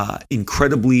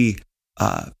incredibly,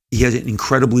 he has an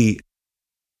incredibly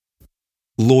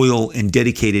loyal and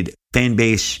dedicated fan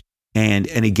base. And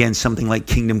again, something like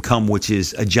Kingdom Come, which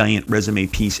is a giant resume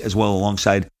piece as well,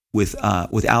 alongside with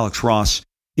Alex Ross,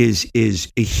 is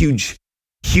a huge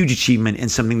achievement and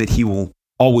something that he will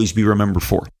always be remembered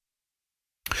for.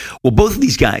 Well, both of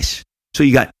these guys, so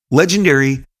you got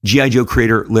legendary G.I. Joe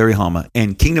creator Larry Hama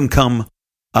and Kingdom Come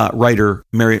writer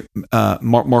Mark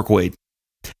Waid,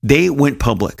 they went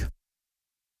public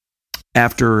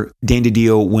after Dan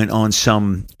DiDio went on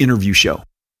some interview show.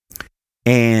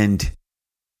 And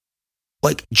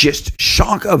like just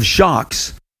shock of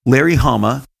shocks, Larry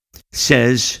Hama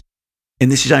says,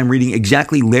 and this is, I'm reading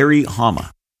exactly Larry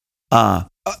Hama.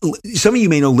 Some of you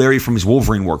may know Larry from his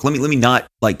Wolverine work. Let me not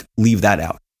like leave that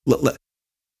out.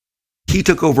 He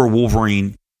took over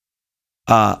Wolverine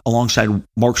alongside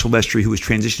Mark Silvestri, who was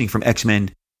transitioning from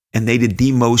X-Men, and they did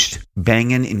the most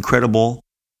banging, incredible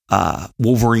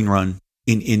Wolverine run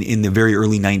in the very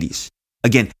early 90s.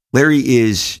 Again, Larry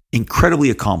is incredibly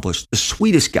accomplished, the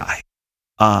sweetest guy.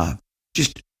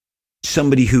 Just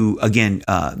somebody who, again,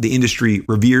 the industry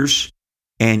reveres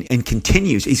and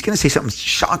continues. He's going to say something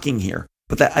shocking here,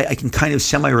 but that I can kind of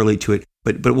semi-relate to it,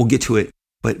 but we'll get to it.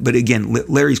 But again,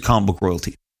 Larry's comic book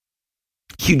royalty.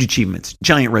 Huge achievements,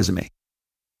 giant resume.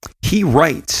 He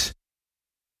writes,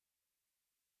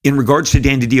 in regards to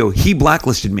Dan DiDio, he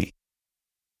blacklisted me.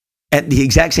 At the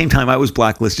exact same time I was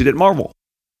blacklisted at Marvel.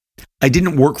 I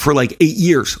didn't work for like 8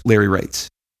 years, Larry writes.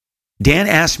 Dan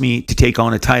asked me to take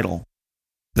on a title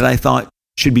that I thought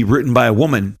should be written by a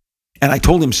woman, and I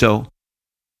told him so.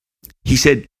 He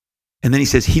said, and then he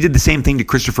says, he did the same thing to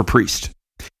Christopher Priest,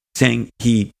 saying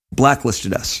he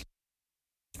blacklisted us.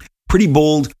 Pretty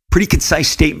bold, pretty concise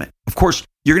statement. Of course,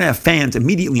 you're going to have fans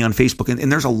immediately on Facebook,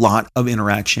 and there's a lot of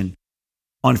interaction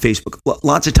on Facebook.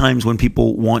 Lots of times when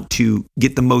people want to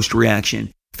get the most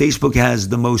reaction, Facebook has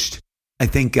the most, I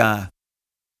think, the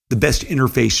best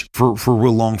interface for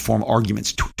real long form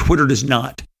arguments. Twitter does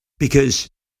not, because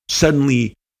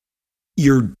suddenly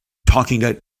you're talking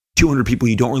to 200 people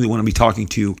you don't really want to be talking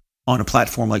to on a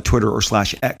platform like Twitter or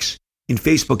 /X. In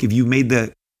Facebook, if you made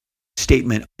the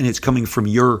statement and it's coming from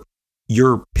your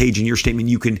page and your statement,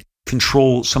 you can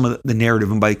control some of the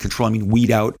narrative. And by control, I mean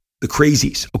weed out the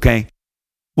crazies, okay?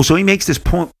 Well, so he makes this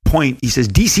point. He says,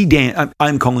 DC Dan,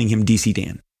 I'm calling him DC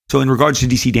Dan. So in regards to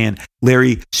DC Dan,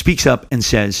 Larry speaks up and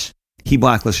says, he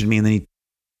blacklisted me, and then he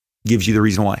gives you the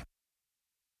reason why.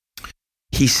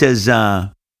 He says,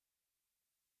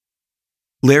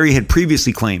 Larry had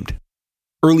previously claimed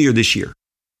earlier this year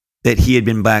that he had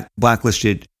been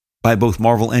blacklisted by both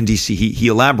Marvel and DC. He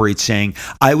elaborates saying,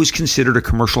 I was considered a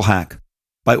commercial hack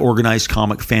by organized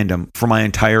comic fandom for my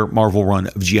entire Marvel run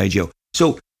of G.I. Joe.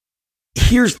 So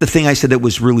here's the thing I said that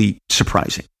was really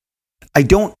surprising. I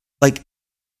don't, like,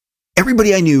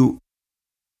 everybody I knew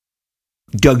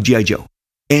dug G.I. Joe.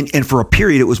 And for a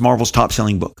period, it was Marvel's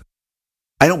top-selling book.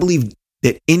 I don't believe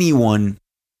that anyone,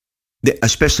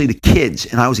 especially the kids,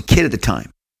 and I was a kid at the time,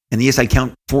 and yes, I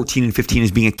count 14 and 15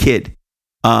 as being a kid,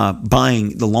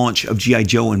 buying the launch of G.I.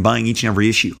 Joe and buying each and every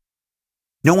issue.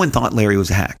 No one thought Larry was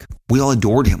a hack. We all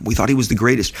adored him. We thought he was the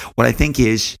greatest. What I think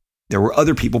is there were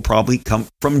other people probably come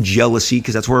from jealousy,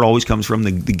 because that's where it always comes from,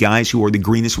 the guys who are the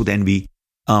greenest with envy.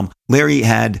 Larry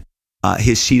had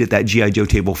his seat at that G.I. Joe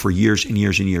table for years and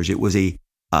years and years. It was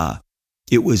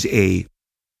a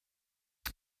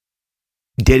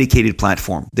dedicated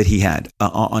platform that he had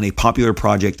on a popular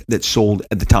project that sold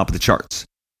at the top of the charts.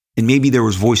 And maybe there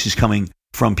was voices coming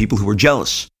from people who were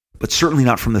jealous, but certainly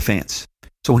not from the fans.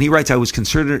 So when he writes, I was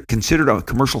considered a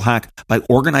commercial hack by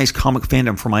organized comic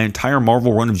fandom for my entire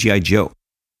Marvel run of G.I. Joe.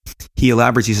 He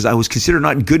elaborates, he says, I was considered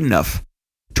not good enough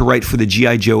to write for the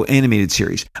G.I. Joe animated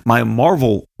series. My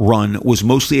Marvel run was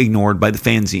mostly ignored by the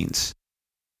fanzines.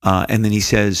 And then he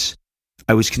says,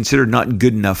 I was considered not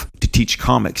good enough to teach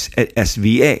comics at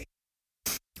SVA.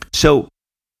 So,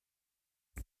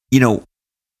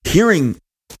 hearing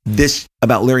this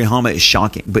about Larry Hama is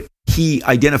shocking, but he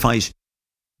identifies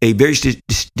a very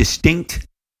distinct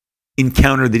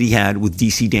encounter that he had with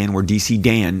DC Dan, where DC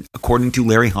Dan, according to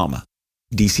Larry Hama,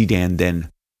 DC Dan then,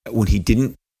 when he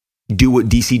didn't do what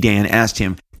DC Dan asked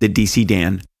him, that DC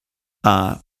Dan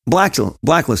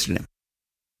blacklisted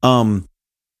him.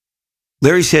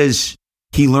 Larry says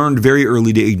he learned very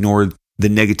early to ignore the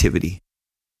negativity.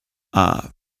 I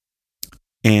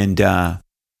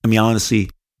mean, honestly,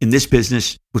 in this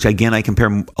business, which again, I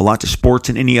compare a lot to sports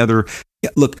and any other,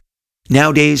 look,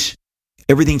 nowadays,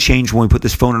 everything changed when we put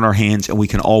this phone in our hands and we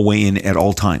can all weigh in at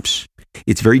all times.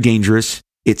 It's very dangerous.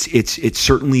 It's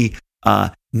certainly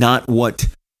not what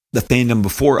the fandom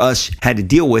before us had to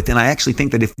deal with. And I actually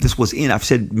think that if this was I've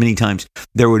said many times,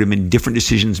 there would have been different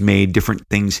decisions made, different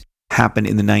things happened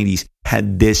in the 90s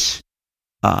had this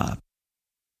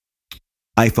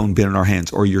iPhone been in our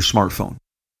hands, or your smartphone.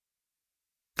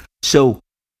 So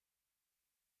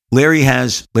Larry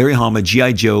Hama,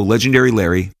 G.I. Joe, legendary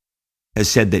Larry, has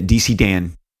said that DC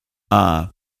Dan,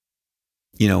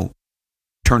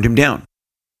 turned him down.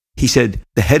 He said,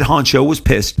 the head honcho was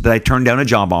pissed that I turned down a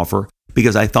job offer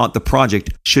because I thought the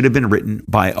project should have been written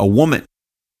by a woman.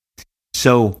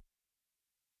 So,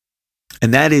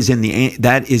 and that is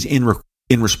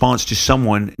in response to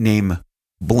someone named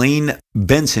Blaine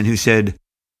Benson, who said,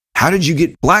 how did you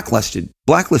get blacklisted,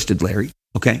 Larry?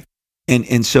 Okay.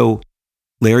 And so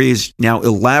Larry is now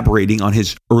elaborating on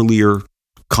his earlier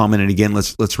comment. And again,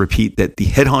 let's repeat that the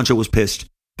head honcho was pissed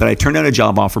that I turned down a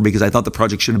job offer because I thought the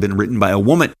project should have been written by a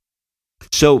woman.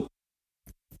 So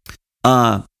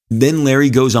then Larry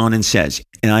goes on and says,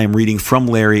 and I am reading from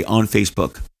Larry on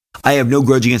Facebook, I have no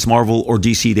grudge against Marvel or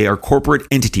DC. They are corporate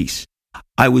entities.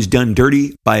 I was done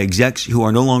dirty by execs who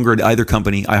are no longer at either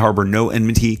company. I harbor no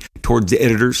enmity towards the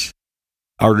editors,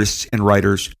 artists, and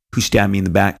writers who stabbed me in the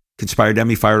back, conspired to have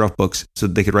me fired off books so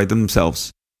that they could write them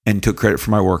themselves, and took credit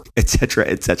for my work, etc.,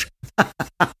 etc.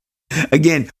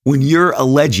 Again, when you're a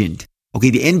legend, okay,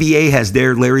 the NBA has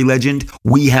their Larry Legend.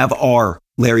 We have our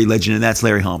Larry Legend, and that's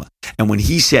Larry Hama. And when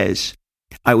he says,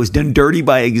 I was done dirty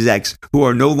by execs who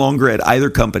are no longer at either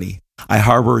company, I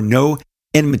harbor no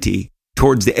enmity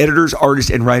towards the editors,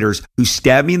 artists, and writers who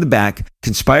stabbed me in the back,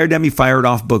 conspired to have me fired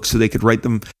off books so they could write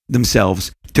them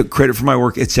themselves, took credit for my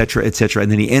work, etc., etc.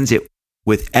 And then he ends it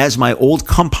with, as my old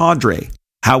compadre,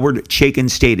 Howard Chaykin,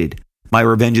 stated, my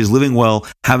revenge is living well,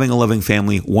 having a loving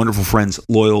family, wonderful friends,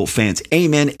 loyal fans.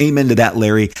 Amen. Amen to that,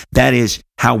 Larry. That is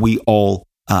how we all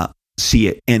see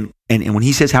it. And when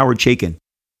he says Howard Chaykin,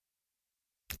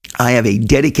 I have a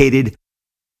dedicated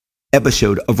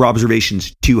episode of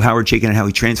Observations to Howard Chaykin and how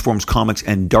he transforms comics,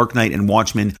 and Dark Knight and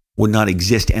Watchmen would not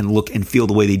exist and look and feel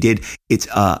the way they did. It's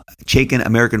Chaykin,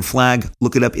 American Flag.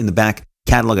 Look it up in the back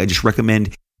catalog. I just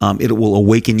recommend. It will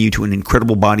awaken you to an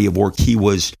incredible body of work. He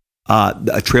was a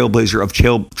trailblazer of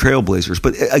trailblazers.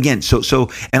 But again, so,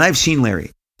 and I've seen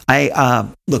Larry.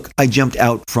 I jumped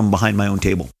out from behind my own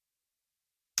table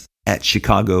at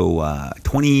Chicago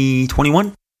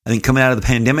 2021. I think coming out of the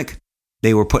pandemic,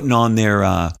 they were putting on their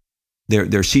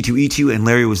C2E2, and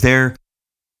Larry was there.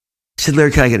 I said,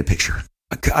 Larry, can I get a picture?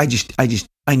 I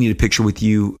need a picture with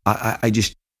you. I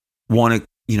just want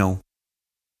to,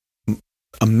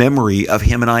 a memory of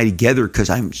him and I together because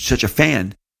I'm such a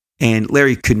fan. And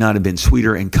Larry could not have been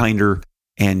sweeter and kinder.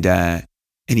 And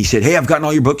he said, hey, I've gotten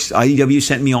all your books. IDW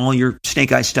sent me all your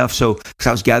Snake Eye stuff. So, because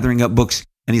I was gathering up books,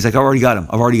 and he's like, I've already got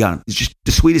him. He's just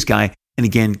the sweetest guy. And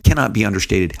again, cannot be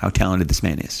understated how talented this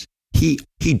man is. He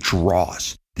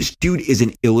draws. This dude is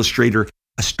an illustrator,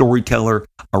 a storyteller,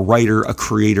 a writer, a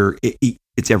creator.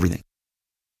 It's everything.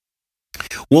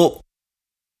 Well,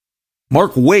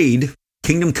 Mark Waid,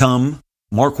 Kingdom Come,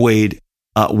 Mark Waid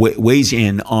weighs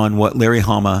in on what Larry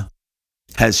Hama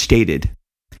has stated.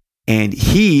 And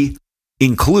he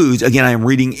includes, again, I am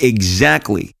reading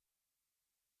exactly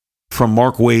from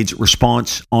Mark Waid's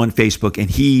response on Facebook. And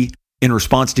he, in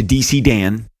response to DC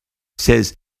Dan,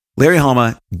 says, Larry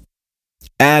Hama,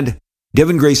 add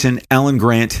Devin Grayson, Alan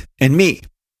Grant, and me,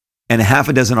 and a half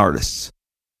a dozen artists.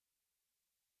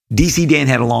 DC Dan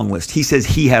had a long list. He says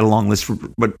he had a long list,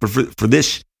 but for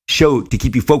this show, to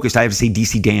keep you focused, I have to say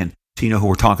DC Dan, so you know who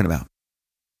we're talking about.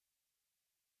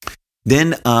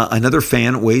 Then another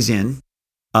fan weighs in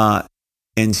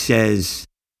and says,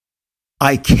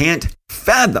 I can't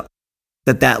fathom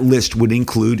that list would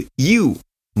include you,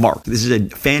 Mark. This is a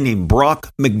fan named Brock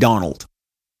McDonald.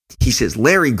 He says,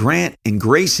 Larry, Grant, and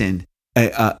Grayson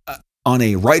on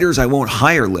a writers I won't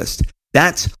hire list.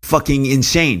 That's fucking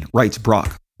insane, writes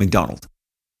Brock McDonald.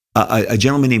 A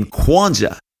gentleman named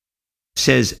Kwanzaa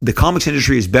says the comics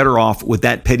industry is better off with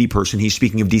that petty person, he's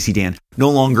speaking of DC Dan, no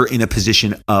longer in a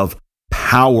position of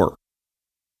power.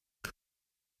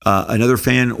 Another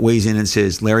fan weighs in and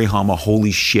says, Larry Hama,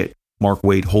 holy shit, Mark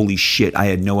Waid. Holy shit, I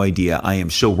had no idea. I am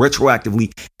so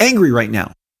retroactively angry right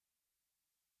now.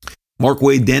 Mark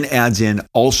Waid then adds in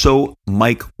also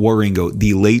Mike Waringo,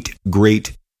 the late,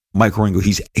 great Mike Waringo.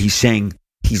 He's saying,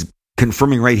 he's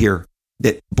confirming right here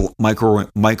that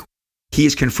he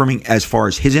is confirming as far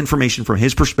as his information from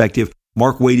his perspective.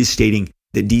 Mark Waid is stating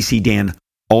that DC Dan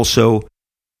also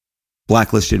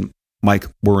blacklisted Mike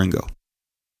Waringo.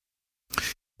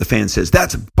 The fan says,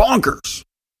 that's bonkers.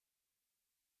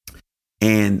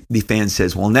 And the fan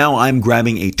says, well, now I'm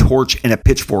grabbing a torch and a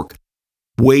pitchfork.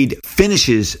 Waid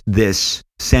finishes this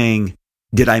saying,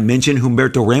 did I mention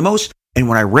Humberto Ramos? And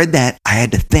when I read that, I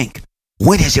had to think,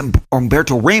 when has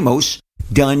Humberto Ramos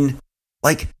done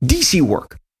like DC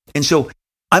work? And so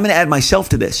I'm going to add myself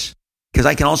to this because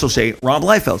I can also say, Rob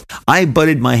Liefeld, I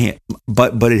butted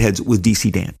heads with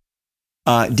DC Dan.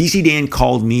 DC Dan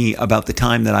called me about the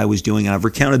time that I was doing, and I've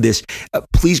recounted this.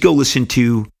 Please go listen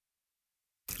to,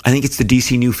 I think it's the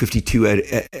DC New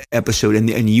 52 episode,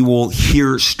 and you will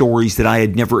hear stories that I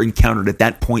had never encountered at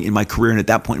that point in my career. And at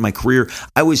that point in my career,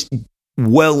 I was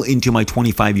well into my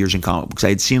 25 years in comic books. I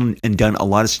had seen and done a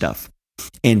lot of stuff.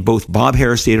 And both Bob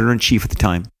Harris, the editor-in-chief at the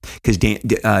time, because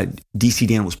DC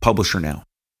Dan was publisher now.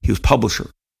 He was publisher.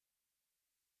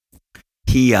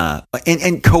 He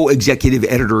and co-executive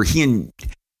editor. He in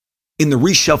the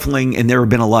reshuffling, and there have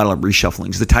been a lot of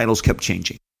reshufflings. The titles kept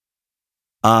changing.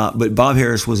 But Bob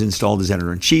Harris was installed as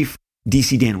editor-in-chief.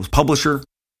 DC Dan was publisher.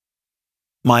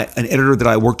 An editor that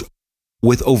I worked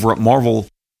with over at Marvel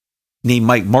named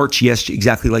Mike March, yes,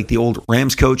 exactly like the old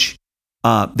Rams coach.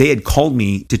 They had called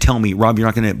me to tell me, Rob, you're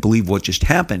not going to believe what just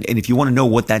happened. And if you want to know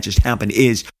what that just happened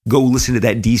is, go listen to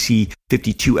that DC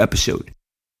 52 episode.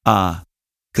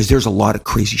 Because there's a lot of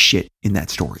crazy shit in that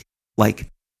story. Like,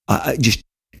 just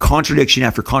contradiction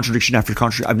after contradiction after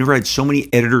contradiction. I've never had so many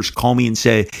editors call me and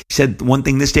say, said one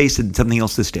thing this day, said something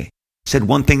else this day. Said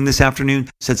one thing this afternoon,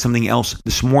 said something else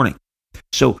this morning.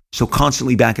 So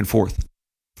constantly back and forth.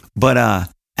 But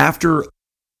after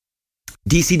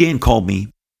DC Dan called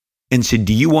me and said,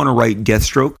 do you want to write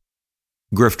Deathstroke,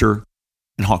 Grifter,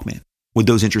 and Hawkman? Would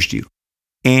those interest you?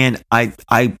 And I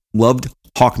loved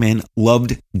Hawkman,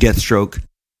 loved Deathstroke,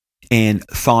 and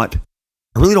thought,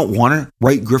 I really don't want to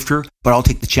write Grifter, but I'll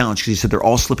take the challenge because he said they're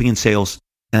all slipping in sales,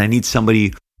 and I need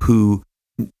somebody who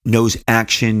knows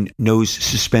action, knows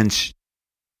suspense,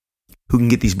 who can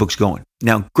get these books going.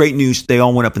 Now, great news, they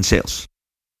all went up in sales.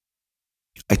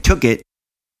 I took it,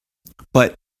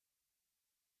 but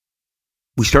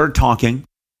we started talking.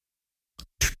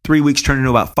 3 weeks turned into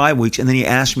about 5 weeks, and then he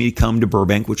asked me to come to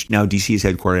Burbank, which now DC is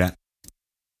headquartered at.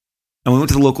 And we went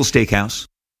to the local steakhouse,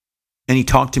 and he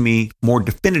talked to me more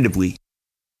definitively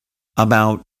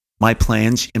about my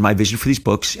plans and my vision for these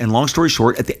books. And long story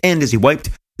short, at the end, as he wiped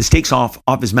the steaks off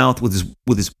his mouth with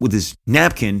his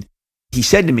napkin, he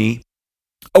said to me,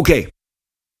 okay,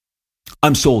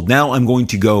 I'm sold. Now I'm going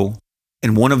to go.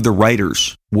 And one of the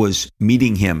writers was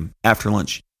meeting him after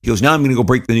lunch. He goes, now I'm going to go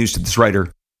break the news to this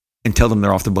writer and tell them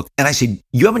they're off the book. And I said,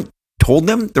 you haven't told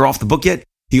them they're off the book yet?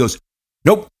 He goes,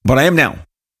 nope, but I am now.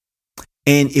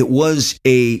 And it was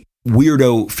a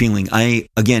weirdo feeling.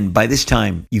 Again, by this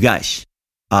time, you guys,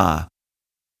 I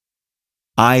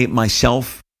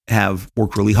myself have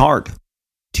worked really hard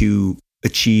to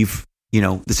achieve,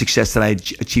 the success that I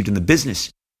achieved in the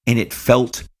business. And it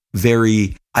felt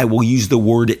very, I will use the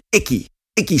word icky.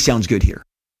 Icky sounds good here.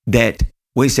 That,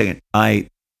 wait a second, I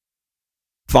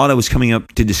thought I was coming up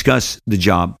to discuss the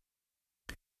job,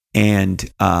 and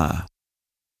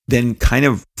then kind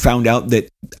of found out that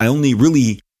I only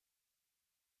really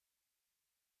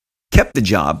kept the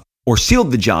job or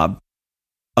sealed the job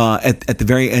at the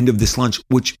very end of this lunch,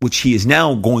 which he is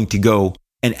now going to go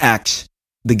and axe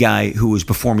the guy who was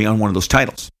before me on one of those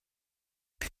titles.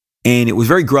 And it was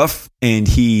very gruff, and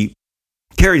he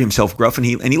carried himself gruff, and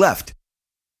he left.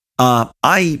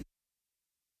 I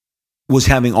was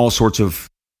having all sorts of,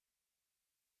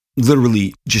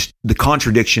 literally just the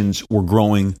contradictions were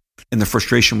growing and the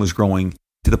frustration was growing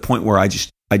to the point where I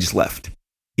just left.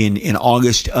 In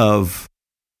August of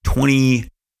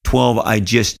 2012, I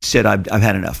just said, I've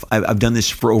had enough. I've done this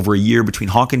for over a year between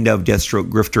Hawk and Dove, Deathstroke,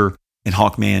 Grifter, and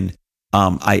Hawkman.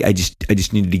 I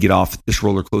just needed to get off this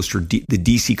roller coaster. The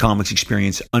DC Comics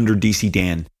experience under DC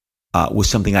Dan was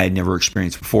something I had never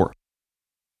experienced before.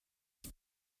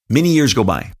 Many years go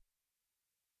by.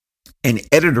 An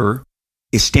editor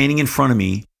is standing in front of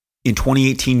me in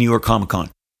 2018 New York Comic Con.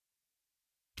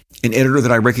 An editor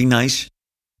that I recognize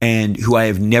and who I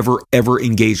have never, ever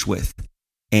engaged with.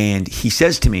 And he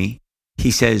says to me,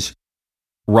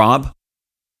 Rob,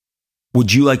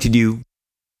 would you like to do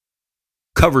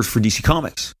covers for DC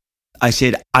Comics? I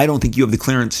said, I don't think you have the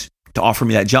clearance to offer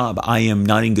me that job. I am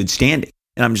not in good standing.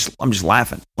 And I'm just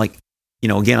laughing. Like,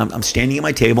 again, I'm standing at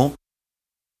my table.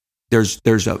 There's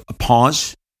a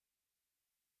pause.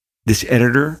 This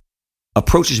editor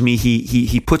approaches me.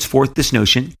 He puts forth this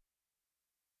notion,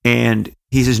 and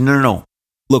he says, no.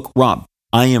 Look, Rob,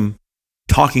 I am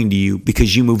talking to you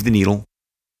because you move the needle,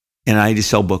 and I need to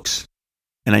sell books,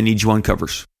 and I need you on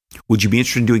covers. Would you be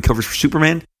interested in doing covers for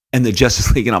Superman and the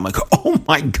Justice League? And I'm like, oh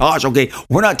my gosh, okay,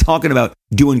 we're not talking about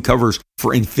doing covers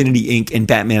for Infinity Inc. and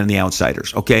Batman and the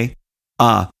Outsiders, okay?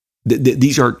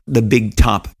 These are the big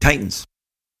top titans.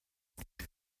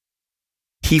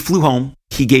 He flew home.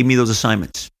 He gave me those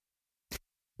assignments.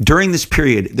 During this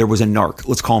period, there was a narc.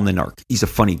 Let's call him the narc. He's a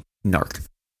funny narc,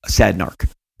 a sad narc.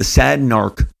 The sad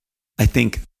narc, I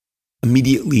think,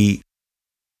 immediately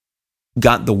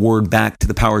got the word back to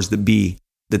the powers that be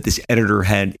that this editor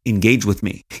had engaged with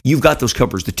me. You've got those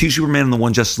covers. The 2 Superman and the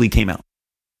 1 Justice League came out,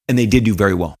 and they did do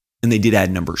very well, and they did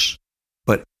add numbers.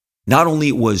 But not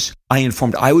only was I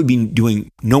informed I would be doing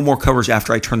no more covers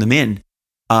after I turned them in,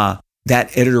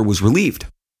 that editor was relieved.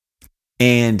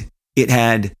 And it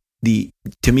had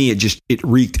to me, it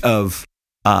reeked of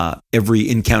every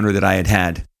encounter that I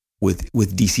had with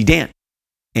DC Dan.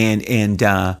 And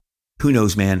who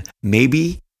knows, man,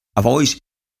 maybe I've always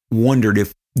wondered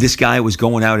if this guy was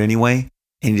going out anyway,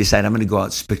 and he decided, I'm going to go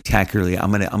out spectacularly.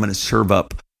 I'm going to serve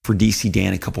up for DC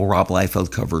Dan a couple Rob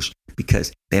Liefeld covers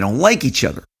because they don't like each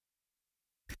other.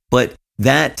 But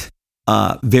that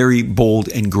very bold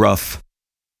and gruff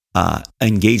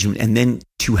engagement, and then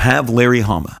to have Larry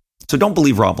Hama. So don't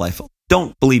believe Rob Liefeld.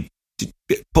 Don't believe,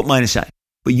 put mine aside.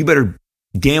 But you better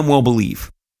damn well believe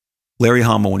Larry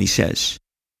Hama when he says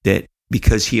that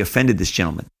because he offended this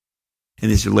gentleman,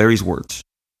 and these are Larry's words,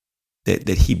 that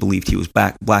he believed he was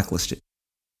blacklisted.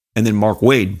 And then Mark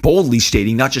Waid boldly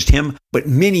stating, not just him, but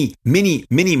many, many,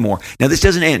 many more. Now, this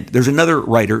doesn't end. There's another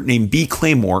writer named B.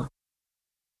 Claymore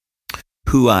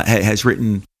who has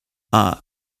written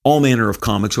all manner of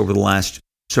comics over the last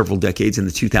several decades in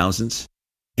the 2000s.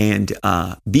 And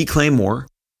B. Claymore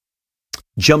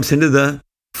jumps into the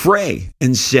fray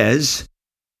and says,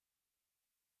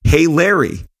 hey,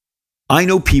 Larry, I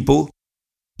know people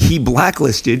he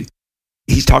blacklisted.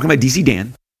 He's talking about DC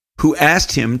Dan, who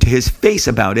asked him to his face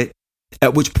about it,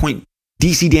 at which point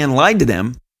DC Dan lied to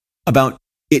them about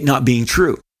it not being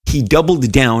true. He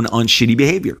doubled down on shitty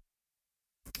behavior.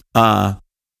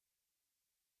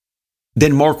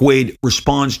 Then Mark Waid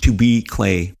responds to B.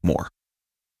 Claymore.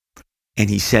 And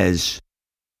he says,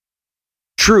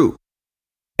 true,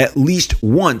 at least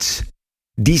once,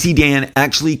 DC Dan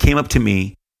actually came up to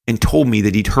me and told me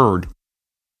that he'd heard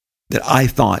that I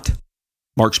thought,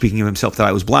 Mark speaking of himself, that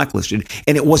I was blacklisted,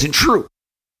 and it wasn't true.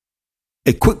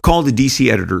 A quick call to DC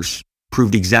editors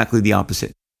proved exactly the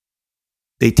opposite.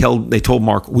 They told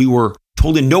Mark, we were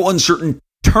told in no uncertain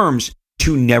terms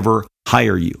to never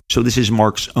hire you. So this is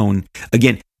Mark's own.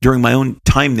 Again, during my own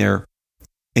time there,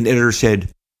 an editor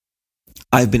said,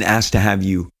 I've been asked to have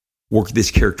you work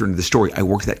this character into the story. I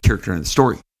worked that character into the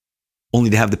story, only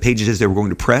to have the pages as they were going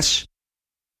to press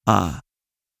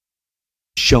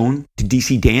shown to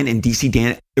DC Dan, and DC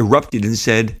Dan erupted and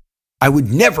said, I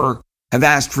would never have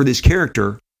asked for this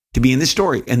character to be in this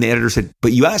story. And the editor said,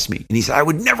 but you asked me. And he said, I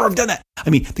would never have done that. I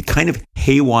mean, the kind of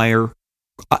haywire,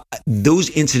 those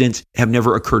incidents have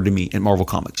never occurred to me in Marvel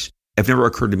Comics. Have never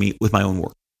occurred to me with my own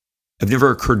work. Have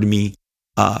never occurred to me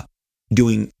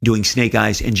doing Snake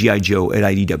Eyes and G.I. Joe at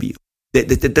IDW.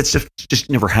 That's just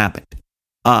never happened.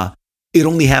 It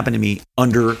only happened to me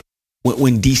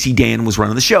when DC Dan was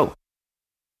running the show.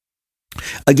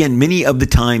 Again, many of the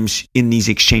times in these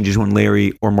exchanges when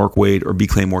Larry or Mark Waid or B.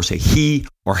 Claymore say he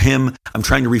or him, I'm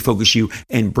trying to refocus you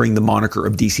and bring the moniker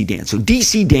of DC Dan. So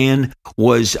DC Dan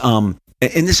was, and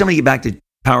this, I'm going to get back to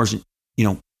powers,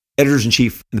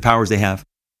 editors-in-chief and the powers they have.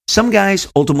 Some guys,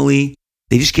 ultimately,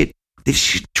 they just get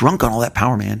drunk on all that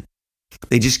power, man.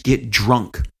 They just get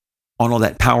drunk on all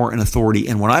that power and authority.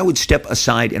 And when I would step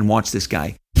aside and watch this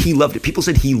guy, he loved it. People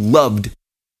said he loved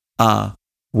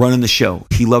running the show.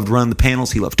 He loved running the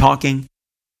panels. He loved talking.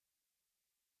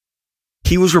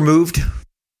 He was removed.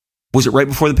 Was it right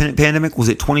before the pandemic? Was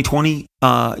it 2020?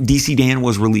 DC Dan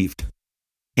was relieved.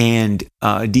 And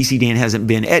DC Dan hasn't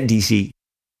been at DC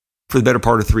for the better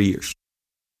part of 3 years.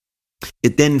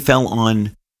 It then fell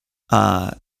on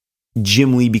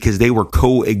Jim Lee because they were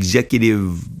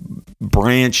co-executive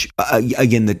branch.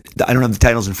 Again, I don't have the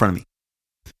titles in front of me.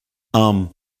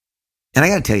 And I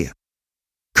got to tell you,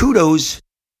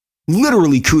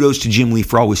 literally kudos to Jim Lee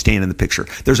for always staying in the picture.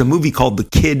 There's a movie called The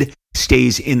Kid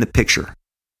Stays in the Picture.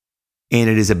 And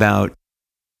it is about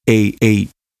a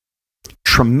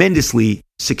tremendously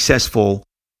successful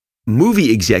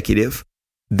movie executive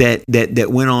that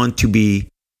went on to be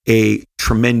a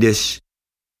tremendous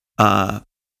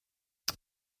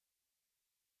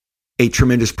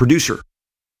producer.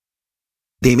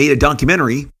 They made a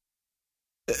documentary.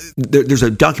 There's a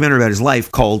documentary about his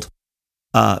life called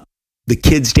 "The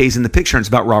Kid Stays in the Picture," and it's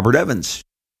about Robert Evans.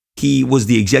 He was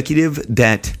the executive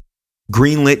that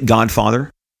greenlit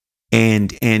Godfather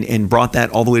and brought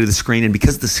that all the way to the screen. And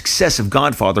because of the success of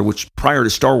Godfather, which prior to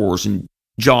Star Wars and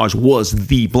Jaws was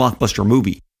the blockbuster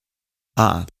movie,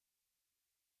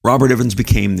 Robert Evans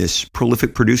became this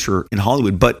prolific producer in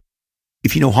Hollywood. But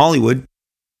if you know Hollywood,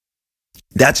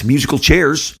 that's musical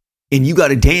chairs, and you got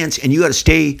to dance and you got to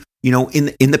stay,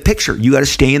 in the picture. You got to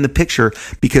stay in the picture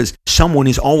because someone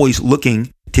is always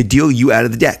looking to deal you out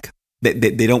of the deck.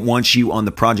 They don't want you on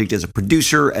the project as a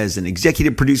producer, as an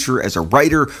executive producer, as a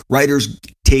writer. Writers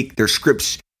take their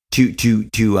scripts to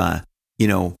the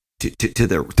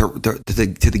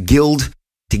guild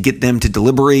to get them to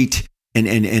deliberate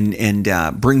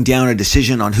and bring down a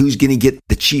decision on who's going to get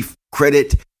the chief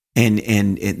credit. And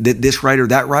this writer,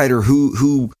 that writer,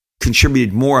 who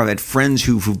contributed more. I've had friends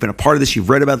who've been a part of this. You've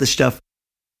read about this stuff.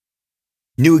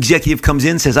 New executive comes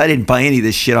in, says, "I didn't buy any of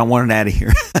this shit. I want it out of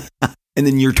here." And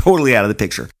then you're totally out of the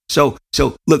picture. So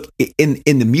look, in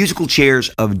the musical chairs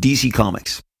of DC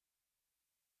Comics,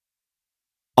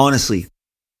 honestly,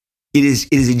 it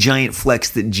is a giant flex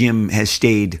that Jim has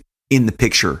stayed in the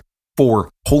picture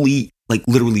for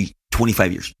literally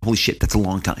 25 years. Holy shit, that's a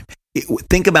long time.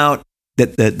 Think about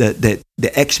that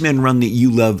the X-Men run that you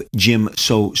love Jim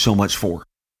so much for.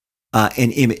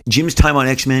 And Jim's time on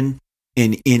X-Men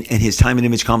and his time in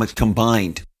Image Comics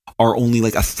combined are only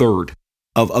like a third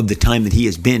of the time that he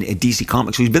has been at DC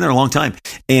Comics. So he's been there a long time.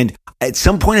 And at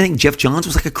some point, I think Jeff Johns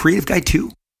was like a creative guy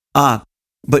too.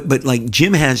 But like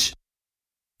Jim has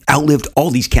outlived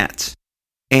all these cats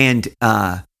and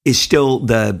is still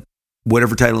the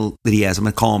whatever title that he has. I'm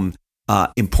going to call him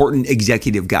important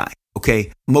executive guy.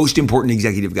 Okay, most important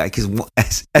executive guy. Because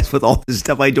as with all this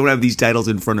stuff, I don't have these titles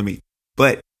in front of me.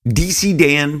 But DC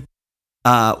Dan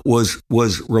was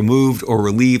removed or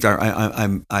relieved.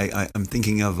 I'm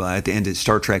thinking of at the end of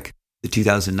Star Trek, the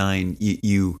 2009.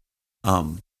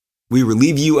 We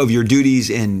relieve you of your duties,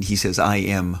 and he says, "I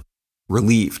am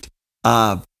relieved."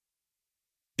 As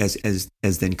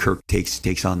then Kirk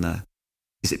takes on the.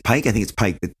 Is it Pike? I think it's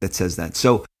Pike that says that.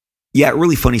 So yeah,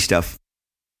 really funny stuff.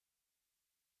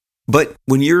 But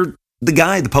when you're the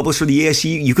guy, the publisher of the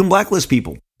ASU, you can blacklist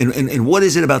people. And what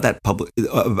is it about that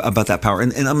about that power?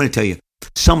 And I'm going to tell you,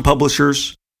 some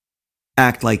publishers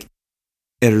act like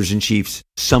editors-in-chiefs.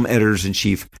 Some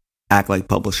editors-in-chief act like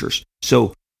publishers.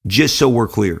 So just so we're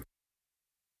clear,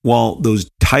 while those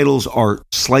titles are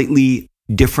slightly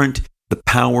different, the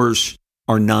powers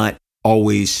are not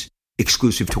always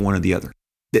exclusive to one or the other.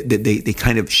 They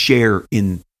kind of share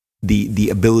in the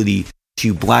ability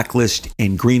to blacklist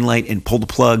and greenlight and pull the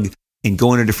plug and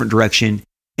go in a different direction.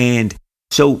 And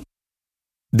so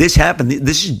this happened.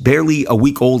 This is barely a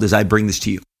week old as I bring this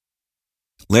to you.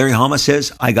 Larry Hama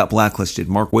says, "I got blacklisted."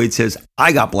 Mark Waid says,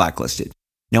 "I got blacklisted."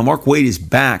 Now, Mark Waid is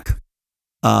back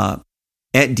at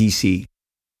DC,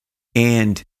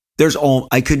 and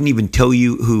I couldn't even tell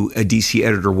you who a DC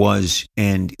editor was.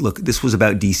 And look, this was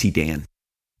about DC Dan.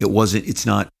 It's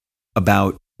not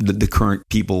about the current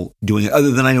people doing it,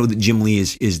 other than I know that Jim Lee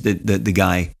is the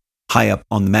guy high up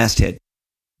on the masthead,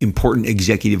 important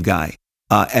executive guy.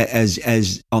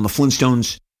 As on the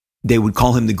Flintstones, they would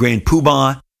call him the Grand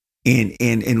Poobah,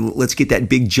 and let's get that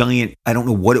big giant, I don't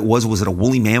know what it was it a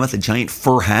woolly mammoth, a giant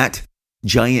fur hat,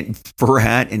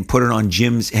 and put it on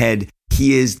Jim's head.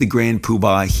 He is the Grand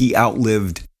Poobah. He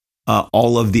outlived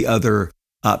all of the other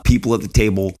people at the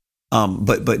table.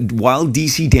 But while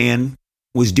DC Dan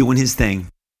was doing his thing,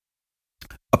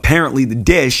 apparently the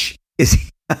dish is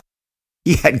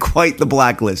he had quite the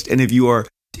blacklist. And if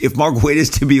Mark Waid is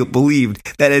to be believed,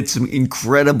 that had some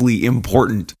incredibly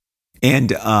important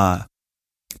and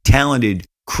talented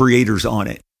creators on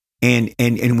it. And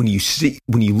when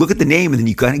you look at the name and then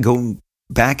you kind of go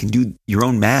back and do your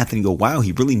own math and go, wow,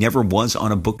 he really never was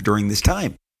on a book during this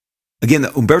time. Again, the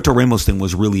Humberto Ramos thing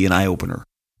was really an eye opener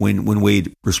when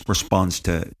Waid responds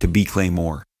to B.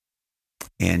 Claymore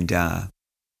and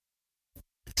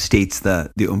states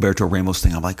the Humberto Ramos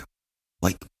thing. I'm like,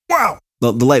 wow,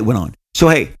 the light went on. So,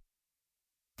 hey,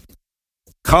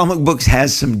 comic books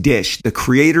has some dish. The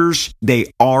creators,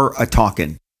 they are a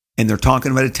talking, and they're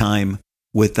talking about a time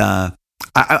with, like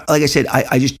I said,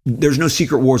 I just, there's no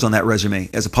secret wars on that resume.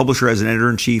 As a publisher, as an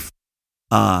editor-in-chief,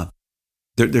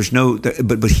 there's no,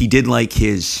 but he did like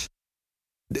his,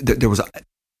 there was,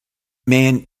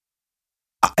 man,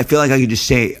 I feel like I could just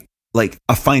say like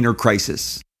a finer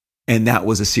crisis, and that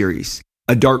was a series.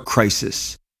 A dark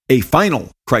crisis, a final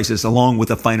crisis, along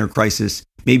with a finer crisis,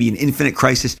 maybe an infinite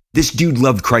crisis. This dude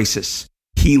loved crisis.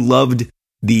 He loved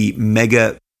the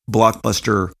mega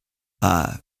blockbuster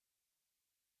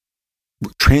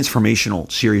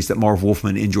transformational series that Marv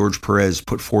Wolfman and George Perez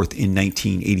put forth in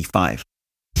 1985.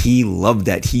 He loved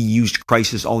that. He used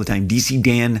crisis all the time. DC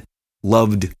Dan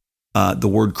loved the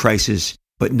word crisis,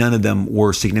 but none of them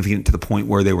were significant to the point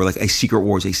where they were like a Secret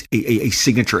Wars, a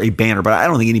signature, a banner. But I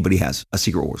don't think anybody has a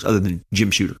Secret Wars other than Jim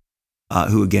Shooter,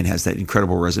 who again has that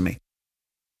incredible resume.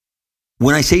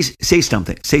 When I say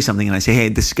something, and I say, hey,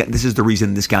 this is the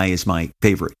reason this guy is my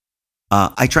favorite,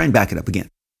 I try and back it up again.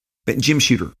 But Jim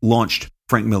Shooter launched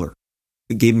Frank Miller,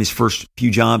 gave him his first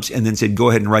few jobs, and then said, go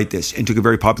ahead and write this, and took a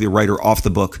very popular writer off the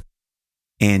book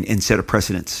and set a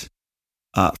precedence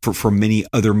for many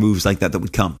other moves like that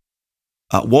would come.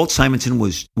 Walt Simonson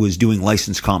was doing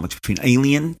licensed comics between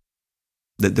Alien,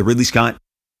 the Ridley Scott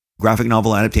graphic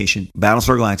novel adaptation,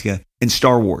 Battlestar Galactica, and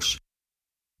Star Wars.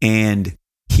 And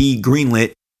he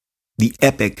greenlit the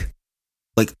epic,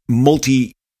 like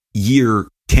multi-year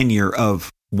tenure of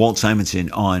Walt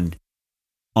Simonson on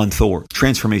Thor,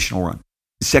 transformational run.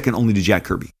 Second only to Jack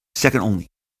Kirby. Second only.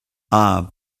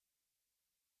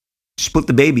 Split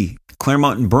the Baby.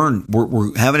 Claremont and Byrne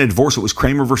were having a divorce. It was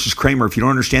Kramer versus Kramer. If you don't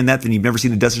understand that, then you've never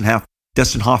seen the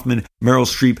Dustin Hoffman, Meryl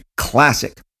Streep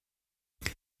classic.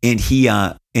 And he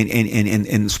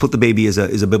and Split the Baby is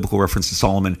a biblical reference to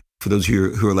Solomon. For those of you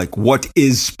who are like, what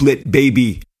is Split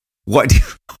Baby? What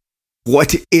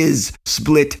is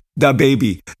Split the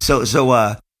Baby? So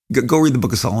go read the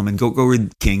Book of Solomon. Go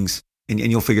read Kings, and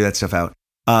you'll figure that stuff out.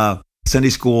 Sunday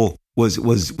school was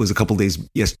a couple days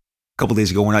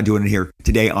ago. We're not doing it here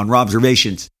today on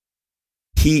Robservations.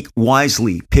 He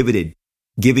wisely pivoted,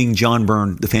 giving John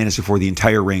Byrne the fantasy for the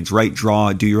entire reins. Write,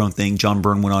 draw, do your own thing. John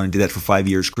Byrne went on and did that for 5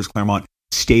 years. Chris Claremont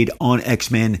stayed on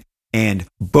X-Men, and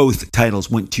both titles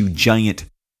went to giant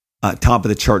top of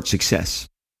the chart success.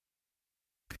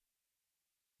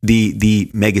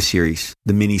 The mega series,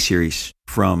 the mini series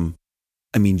from,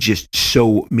 just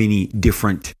so many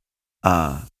different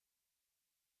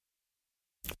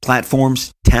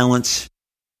platforms, talents,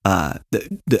 and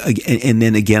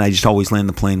then again, I just always land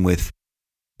the plane with,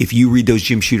 if you read those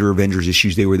Jim Shooter Avengers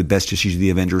issues, they were the best issues of the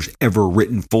Avengers ever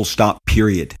written, full stop,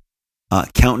 period.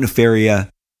 Count Nefaria,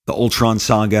 the Ultron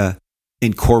Saga,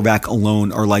 and Korvac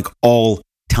alone are like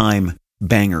all-time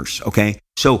bangers, okay?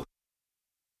 So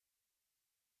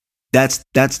that's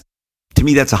to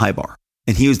me, that's a high bar.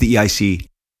 And he was the EIC,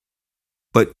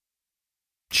 but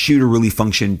Shooter really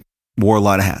functioned, wore a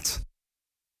lot of hats.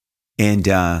 And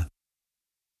Dan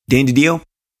DiDio,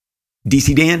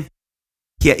 DC Dan,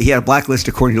 he had a blacklist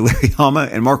according to Larry Hama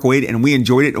and Mark Waid, and we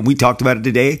enjoyed it, and we talked about it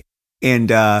today.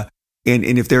 And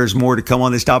if there's more to come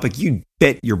on this topic, you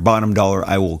bet your bottom dollar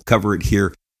I will cover it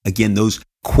here. Again, those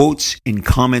quotes and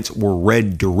comments were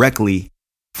read directly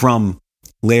from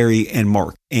Larry and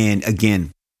Mark. And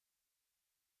again,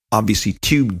 obviously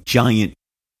two giant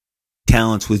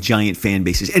talents with giant fan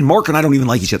bases. And Mark and I don't even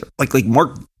like each other. Like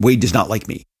Mark Waid does not like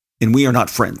me, and we are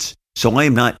not friends. So I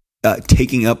am not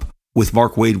taking up with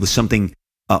Mark Waid with something,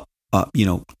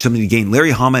 something to gain.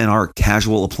 Larry Hama and I are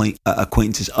casual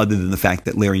acquaintances, other than the fact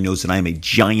that Larry knows that I am a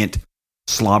giant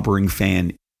slobbering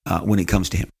fan when it comes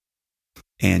to him.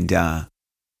 And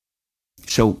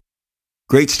so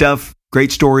great stuff,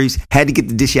 great stories. Had to get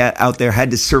the dish out there,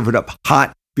 had to serve it up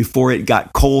hot before it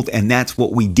got cold, and that's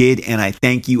what we did. And I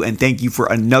thank you, and thank you for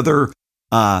another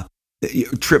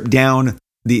trip down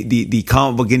the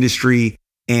comic book industry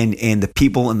and the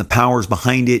people and the powers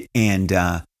behind it, and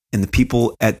the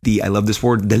people at I love this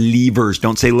word, the levers.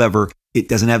 Don't say lever. It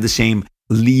doesn't have the same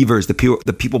levers. The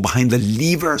people behind the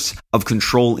levers of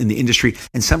control in the industry.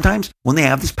 And sometimes when they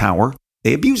have this power,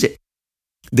 they abuse it.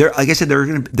 Like I said, there are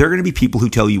going to be people who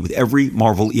tell you with every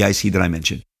Marvel EIC that I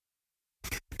mentioned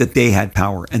that they had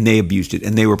power and they abused it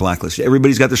and they were blacklisted.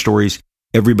 Everybody's got their stories.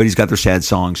 Everybody's got their sad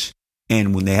songs.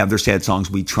 And when they have their sad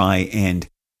songs, we try and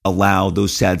allow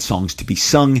those sad songs to be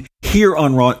sung here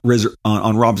on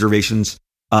Robservations.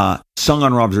 Sung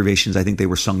on Robservations. I think they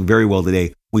were sung very well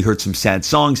today. We heard some sad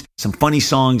songs, some funny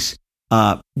songs.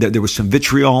 There was some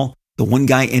vitriol. The one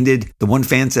guy ended. The one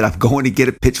fan said, "I'm going to get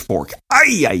a pitchfork."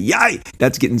 Ay, ay, ay.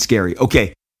 That's getting scary.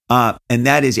 Okay. And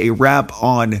that is a wrap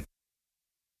on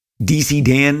DC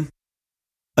Dan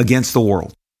Against the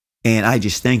World. And I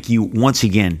just thank you once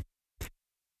again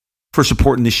for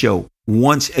supporting the show.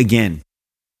 Once again,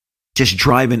 just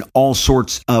driving all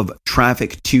sorts of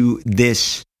traffic to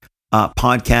this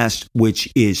podcast,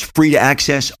 which is free to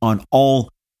access on all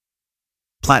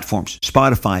platforms,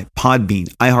 Spotify,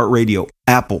 Podbean, iHeartRadio,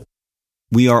 Apple.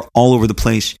 We are all over the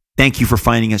place. Thank you for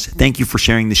finding us. Thank you for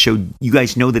sharing the show. You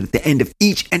guys know that at the end of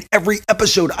each and every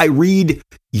episode, I read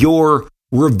your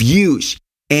reviews.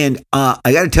 And I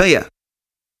got to tell you,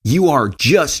 you are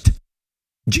just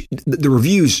the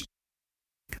reviews.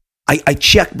 I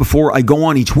check before I go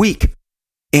on each week.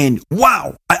 And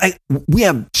wow, we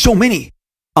have so many.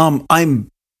 I'm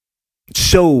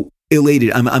so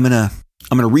elated. I'm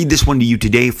gonna read this one to you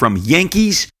today from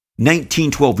Yankees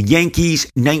 1912. Yankees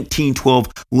 1912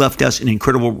 left us an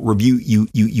incredible review.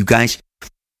 You guys,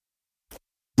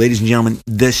 ladies and gentlemen,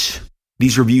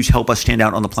 these reviews help us stand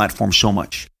out on the platform so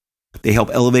much. They help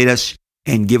elevate us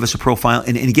and give us a profile.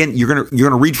 And again, you're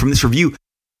gonna read from this review.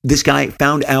 This guy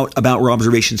found out about our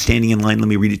observation standing in line. Let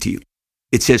me read it to you.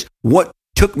 It says, "What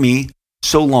took me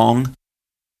so long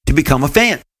to become a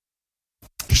fan?"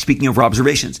 Speaking of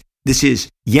observations, this is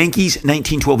Yankees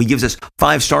 1912. He gives us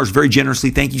 5 stars very generously.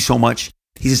 Thank you so much.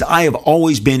 He says, "I have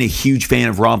always been a huge fan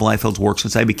of Rob Liefeld's work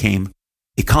since I became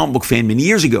a comic book fan many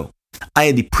years ago. I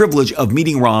had the privilege of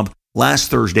meeting Rob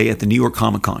last Thursday at the New York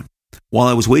Comic Con. While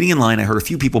I was waiting in line, I heard a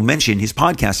few people mention his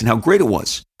podcast and how great it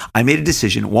was. I made a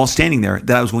decision while standing there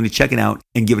that I was going to check it out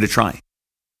and give it a try.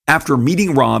 After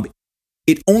meeting Rob,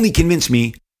 it only convinced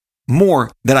me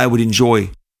more that I would enjoy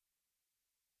it.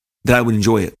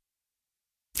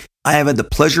 I have had the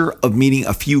pleasure of meeting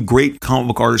a few great comic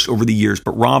book artists over the years,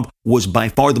 but Rob was by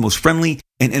far the most friendly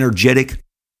and energetic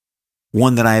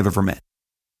one that I have ever met.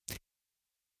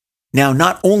 Now,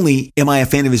 not only am I a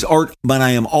fan of his art, but I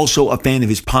am also a fan of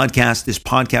his podcast. This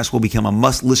podcast will become a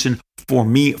must listen for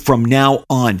me from now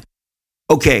on."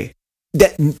 Okay,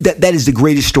 that is the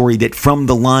greatest story, that from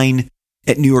the line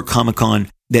at New York Comic Con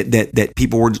that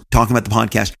people were talking about the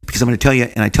podcast, because I'm going to tell you,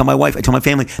 and I tell my wife, I tell my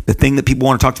family, the thing that people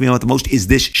want to talk to me about the most is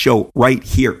this show right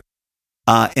here.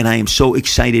 And I am so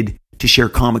excited to share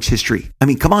comics history. I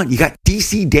mean, come on, you got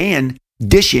DC Dan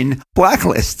dishing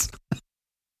Blacklists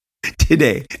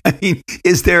today. I mean,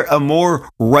 is there a more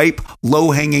ripe,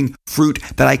 low-hanging fruit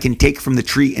that I can take from the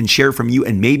tree and share from you?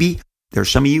 And maybe there are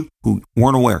some of you who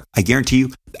weren't aware. I guarantee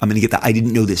you, I'm going to get that. I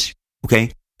didn't know this.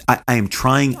 Okay. I am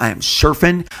trying. I am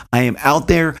surfing. I am out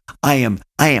there. I am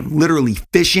literally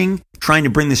fishing, trying to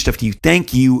bring this stuff to you.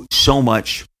 Thank you so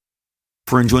much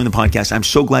for enjoying the podcast. I'm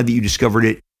so glad that you discovered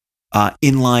it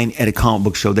in line at a comic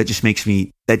book show. That just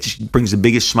brings the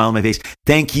biggest smile on my face.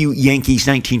 Thank you, Yankees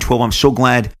 1912. I'm so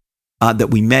glad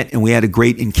that we met and we had a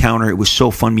great encounter. It was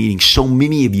so fun meeting so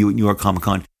many of you at New York Comic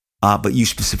Con. But you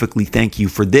specifically, thank you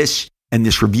for this and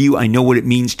this review. I know what it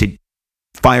means to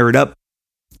fire it up,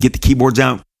 get the keyboards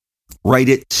out, write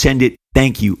it, send it.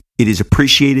 Thank you. It is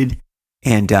appreciated.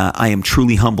 And I am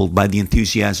truly humbled by the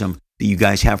enthusiasm that you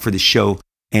guys have for the show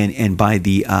and by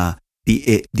the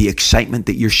excitement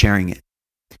that you're sharing it.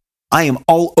 I am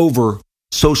all over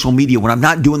social media. When I'm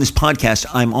not doing this podcast,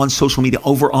 I'm on social media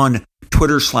over on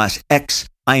Twitter/X.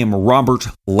 I am Robert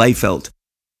Liefeld.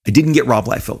 I didn't get Rob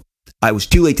Liefeld. I was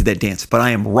too late to that dance, but I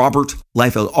am Robert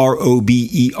Liefeld,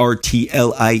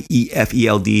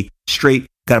 RobertLiefeld, straight.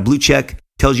 Got a blue check,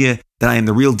 tells you that I am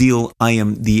the real deal. I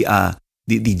am the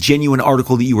genuine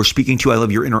article that you were speaking to. I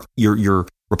love your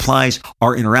replies,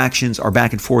 our interactions, our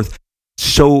back and forth.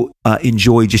 So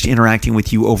enjoy just interacting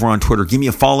with you over on Twitter. Give me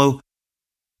a follow.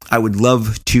 I would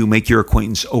love to make your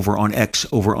acquaintance over on X,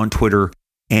 over on Twitter.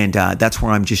 And that's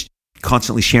where I'm just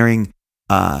constantly sharing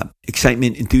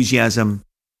excitement, enthusiasm.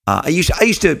 I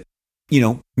used to,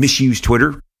 misuse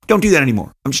Twitter. Don't do that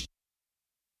anymore.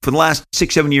 For the last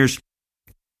 6-7 years,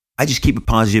 I just keep it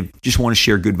positive. Just want to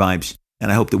share good vibes.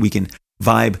 And I hope that we can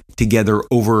vibe together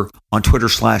over on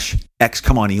Twitter/X.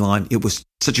 Come on, Elon. It was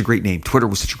such a great name. Twitter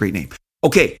was such a great name.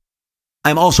 Okay.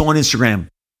 I'm also on Instagram.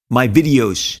 My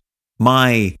videos,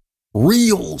 my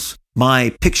reels,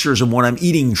 my pictures of what I'm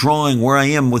eating, drawing, where I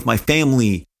am with my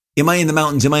family. Am I in the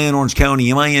mountains? Am I in Orange County?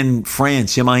 Am I in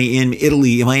France? Am I in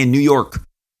Italy? Am I in New York?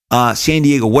 San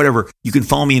Diego? Whatever. You can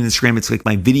follow me on Instagram. It's like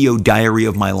my video diary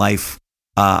of my life.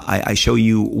 I show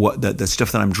you what the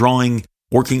stuff that I'm drawing,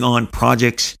 working on,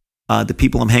 projects, the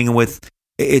people I'm hanging with.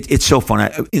 It's so fun.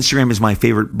 Instagram is my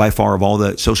favorite by far of all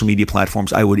the social media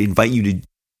platforms. I would invite you to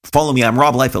follow me. I'm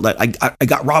Rob Liefeld. I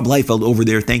got Rob Liefeld over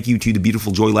there. Thank you to the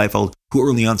beautiful Joy Liefeld, who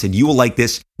early on said, "You will like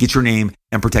this. Get your name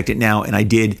and protect it now." And I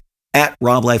did. At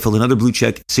Rob Liefeld, another blue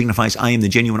check signifies I am the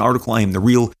genuine article. I am the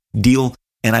real deal.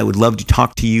 And I would love to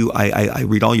talk to you. I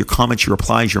read all your comments, your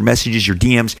replies, your messages, your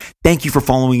DMs. Thank you for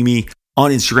following me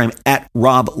on Instagram at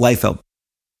Rob Liefeld.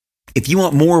 If you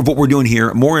want more of what we're doing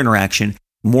here, more interaction,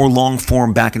 more long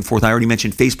form back and forth, I already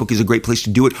mentioned Facebook is a great place to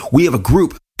do it. We have a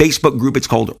Facebook group. It's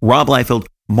called Rob Liefeld,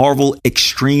 Marvel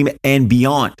Extreme and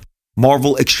Beyond.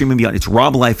 Marvel Extreme and Beyond. It's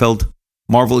Rob Liefeld.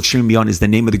 Marvel Extreme and Beyond is the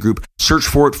name of the group. Search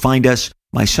for it, find us.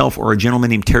 Myself or a gentleman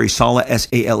named Terry Sala,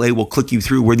 S-A-L-A, will click you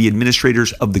through. We're the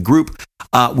administrators of the group.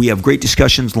 We have great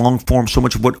discussions, long form. So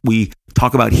much of what we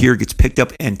talk about here gets picked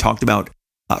up and talked about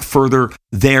further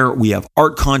there. We have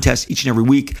art contests each and every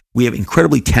week. We have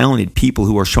incredibly talented people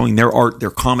who are showing their art,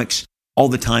 their comics all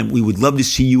the time. We would love to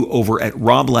see you over at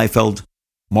Rob Liefeld,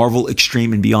 Marvel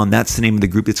Extreme and Beyond. That's the name of the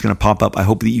group that's going to pop up. I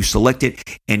hope that you select it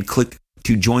and click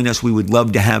to join us. We would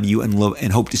love to have you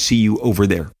and hope to see you over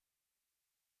there.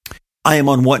 I am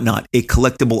on Whatnot, a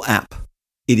collectible app.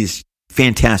 It is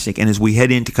fantastic. And as we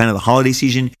head into kind of the holiday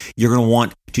season, you're going to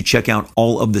want to check out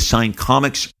all of the signed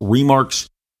comics, remarks,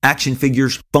 action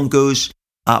figures, Funkos.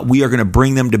 We are going to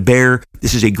bring them to bear.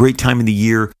 This is a great time of the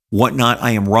year. Whatnot.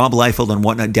 I am Rob Liefeld on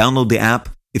Whatnot. Download the app.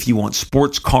 If you want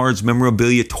sports cards,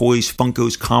 memorabilia, toys,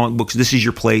 Funkos, comic books, this is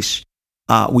your place.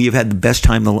 We have had the best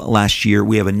time the last year.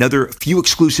 We have another few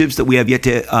exclusives that we have yet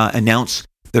to announce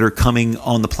that are coming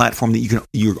on the platform that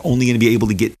you're only going to be able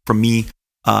to get from me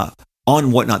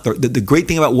on Whatnot. The great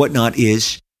thing about Whatnot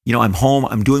is, I'm home,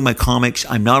 I'm doing my comics,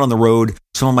 I'm not on the road.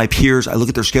 Some of my peers, I look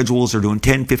at their schedules, they're doing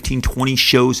 10, 15, 20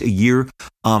 shows a year.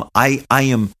 I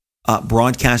am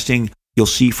broadcasting, you'll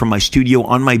see from my studio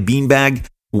on my beanbag,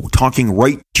 talking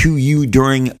right to you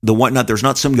during the Whatnot. There's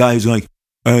not some guy who's like,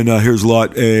 and here's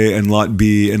lot A and lot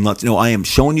B and lots. No, I am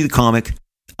showing you the comic.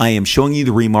 I am showing you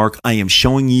the remark. I am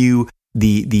showing you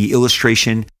the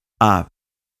illustration. I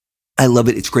love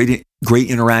it. It's great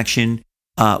interaction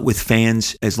with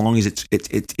fans, as long as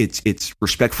it's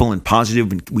respectful and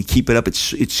positive, and we keep it up.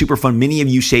 It's super fun. Many of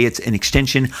you say it's an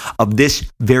extension of this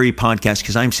very podcast,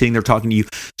 because I'm sitting there talking to you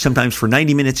sometimes for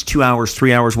 90 minutes, 2 hours,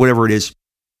 3 hours, whatever it is.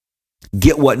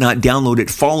 Get Whatnot, download it,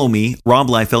 follow me, Rob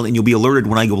Liefeld, and you'll be alerted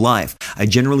when I go live. I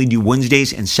generally do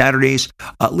Wednesdays and Saturdays.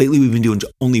 Lately, we've been doing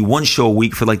only one show a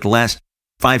week for like the last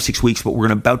 5-6 weeks, but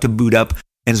we're about to boot up.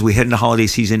 And as we head into holiday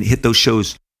season, hit those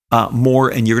shows more,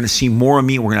 and you're going to see more of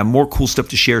me. We're going to have more cool stuff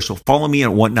to share. So follow me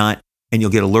at Whatnot, and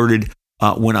you'll get alerted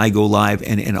when I go live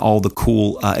and all the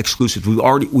cool exclusives. We've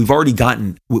already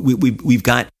gotten. We've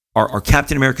got our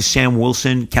Captain America Sam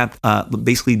Wilson,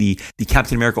 basically the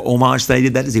Captain America homage that I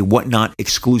did. That is a Whatnot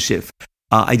exclusive.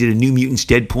 I did a New Mutants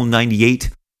Deadpool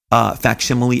 98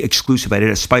 facsimile exclusive. I did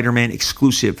a Spider-Man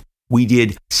exclusive. We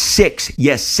did 6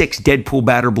 Deadpool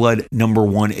Batter Blood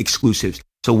 #1 exclusives.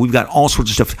 So we've got all sorts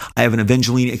of stuff. I have an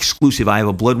Evangeline exclusive. I have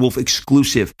a Blood Wolf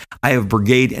exclusive. I have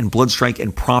Brigade and Bloodstrike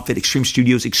and Prophet Extreme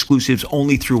Studios exclusives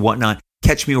only through Whatnot.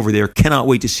 Catch me over there. Cannot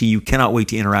wait to see you. Cannot wait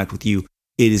to interact with you.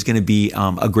 It is going to be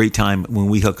a great time when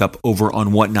we hook up over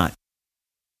on Whatnot.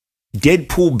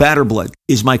 Deadpool Batter Blood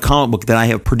is my comic book that I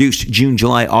have produced June,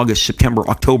 July, August, September,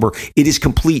 October. It is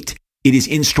complete. It is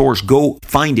in stores. Go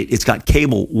find it. It's got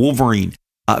Cable, Wolverine,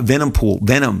 Venompool,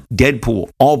 Venom, Deadpool,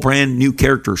 all brand new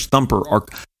characters, Thumper,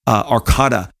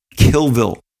 Arcada,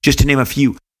 Killville, just to name a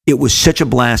few. It was such a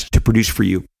blast to produce for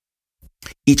you.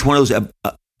 Each one of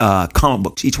those comic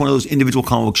books, each one of those individual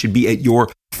comic books should be at your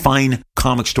fine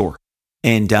comic store.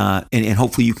 And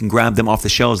hopefully you can grab them off the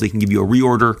shelves. They can give you a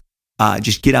reorder.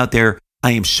 Just get out there.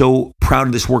 I am so proud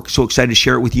of this work, so excited to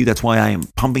share it with you. That's why I am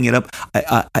pumping it up.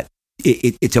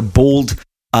 It's a bold,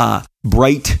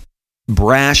 bright,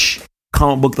 brash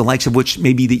comic book, the likes of which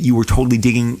maybe that you were totally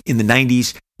digging in the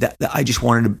 90s. That I just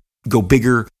wanted to go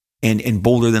bigger and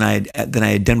bolder than I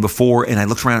had done before. And I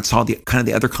looked around and saw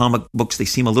the other comic books. They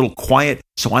seem a little quiet,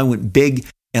 so I went big.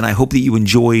 And I hope that you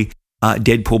enjoy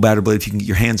Deadpool Batter Blade if you can get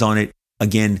your hands on it.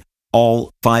 Again,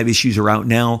 all 5 issues are out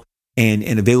now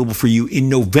and available for you in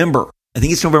November. I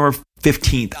think it's November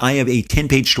 15th. I have a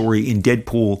 10-page story in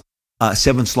Deadpool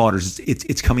 7 Slaughters.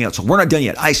 It's coming out. So we're not done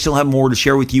yet. I still have more to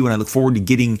share with you, and I look forward to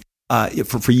getting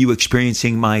for you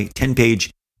experiencing my 10-page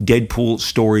Deadpool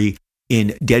story in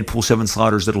Deadpool 7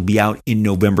 Slaughters that'll be out in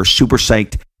November. Super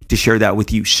psyched to share that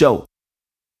with you. So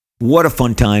what a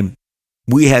fun time.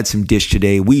 We had some dish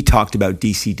today. We talked about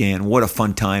DC Dan. What a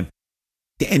fun time.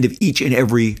 The end of each and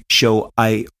every show,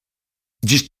 I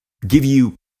just give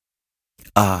you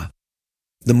the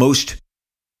most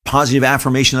positive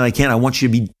affirmation that I can. I want you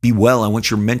to be well. I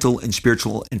want your mental and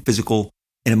spiritual and physical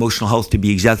and emotional health to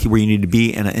be exactly where you need to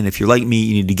be. And if you're like me,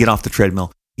 you need to get off the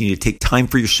treadmill. You need to take time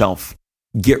for yourself.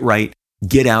 Get right.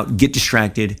 Get out. Get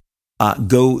distracted.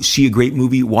 Go see a great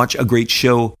movie. Watch a great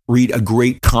show. Read a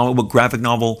great comic book, graphic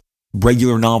novel,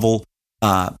 regular novel.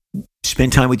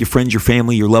 Spend time with your friends, your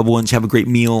family, your loved ones. Have a great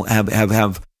meal. Have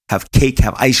cake.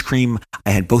 Have ice cream. I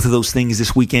had both of those things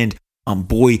this weekend.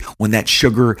 Boy, when that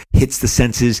sugar hits the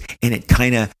senses and it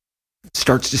kind of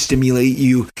starts to stimulate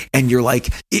you, and you're like,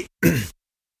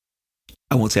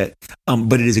 I won't say it,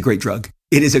 but it is a great drug.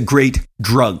 It is a great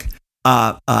drug.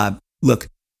 Look,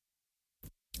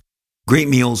 great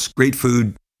meals, great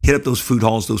food. Hit up those food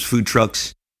halls, those food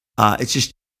trucks. It's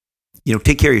just,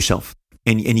 take care of yourself,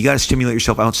 and you got to stimulate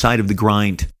yourself outside of the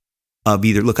grind of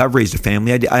either. Look, I've raised a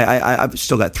family. I've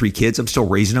still got 3 kids. I'm still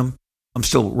raising them. I'm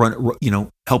still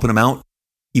helping them out,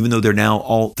 even though they're now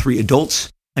all 3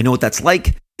 adults. I know what that's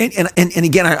like. And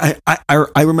again,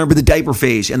 I remember the diaper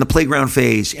phase and the playground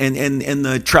phase and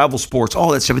the travel sports,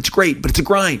 all that stuff. It's great, but it's a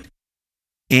grind.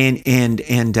 And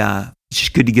it's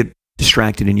just good to get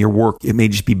distracted in your work. It may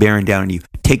just be bearing down on you.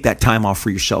 Take that time off for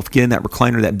yourself. Get in that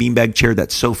recliner, that beanbag chair,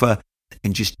 that sofa,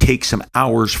 and just take some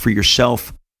hours for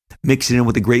yourself. Mix it in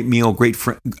with a great meal, great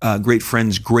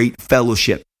friends, great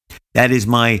fellowship. That is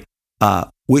my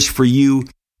wish for you.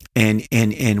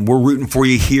 And we're rooting for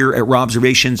you here at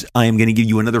Robservations. I am going to give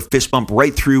you another fist bump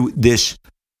right through this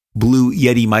Blue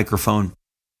Yeti microphone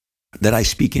that I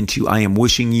speak into. I am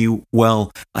wishing you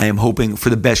well. I am hoping for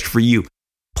the best for you.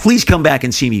 Please come back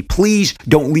and see me. Please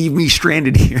don't leave me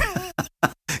stranded here.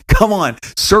 Come on,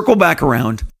 circle back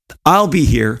around. I'll be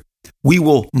here. We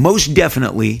will most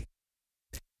definitely,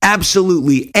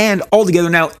 absolutely, and altogether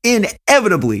now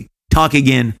inevitably talk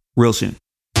again real soon.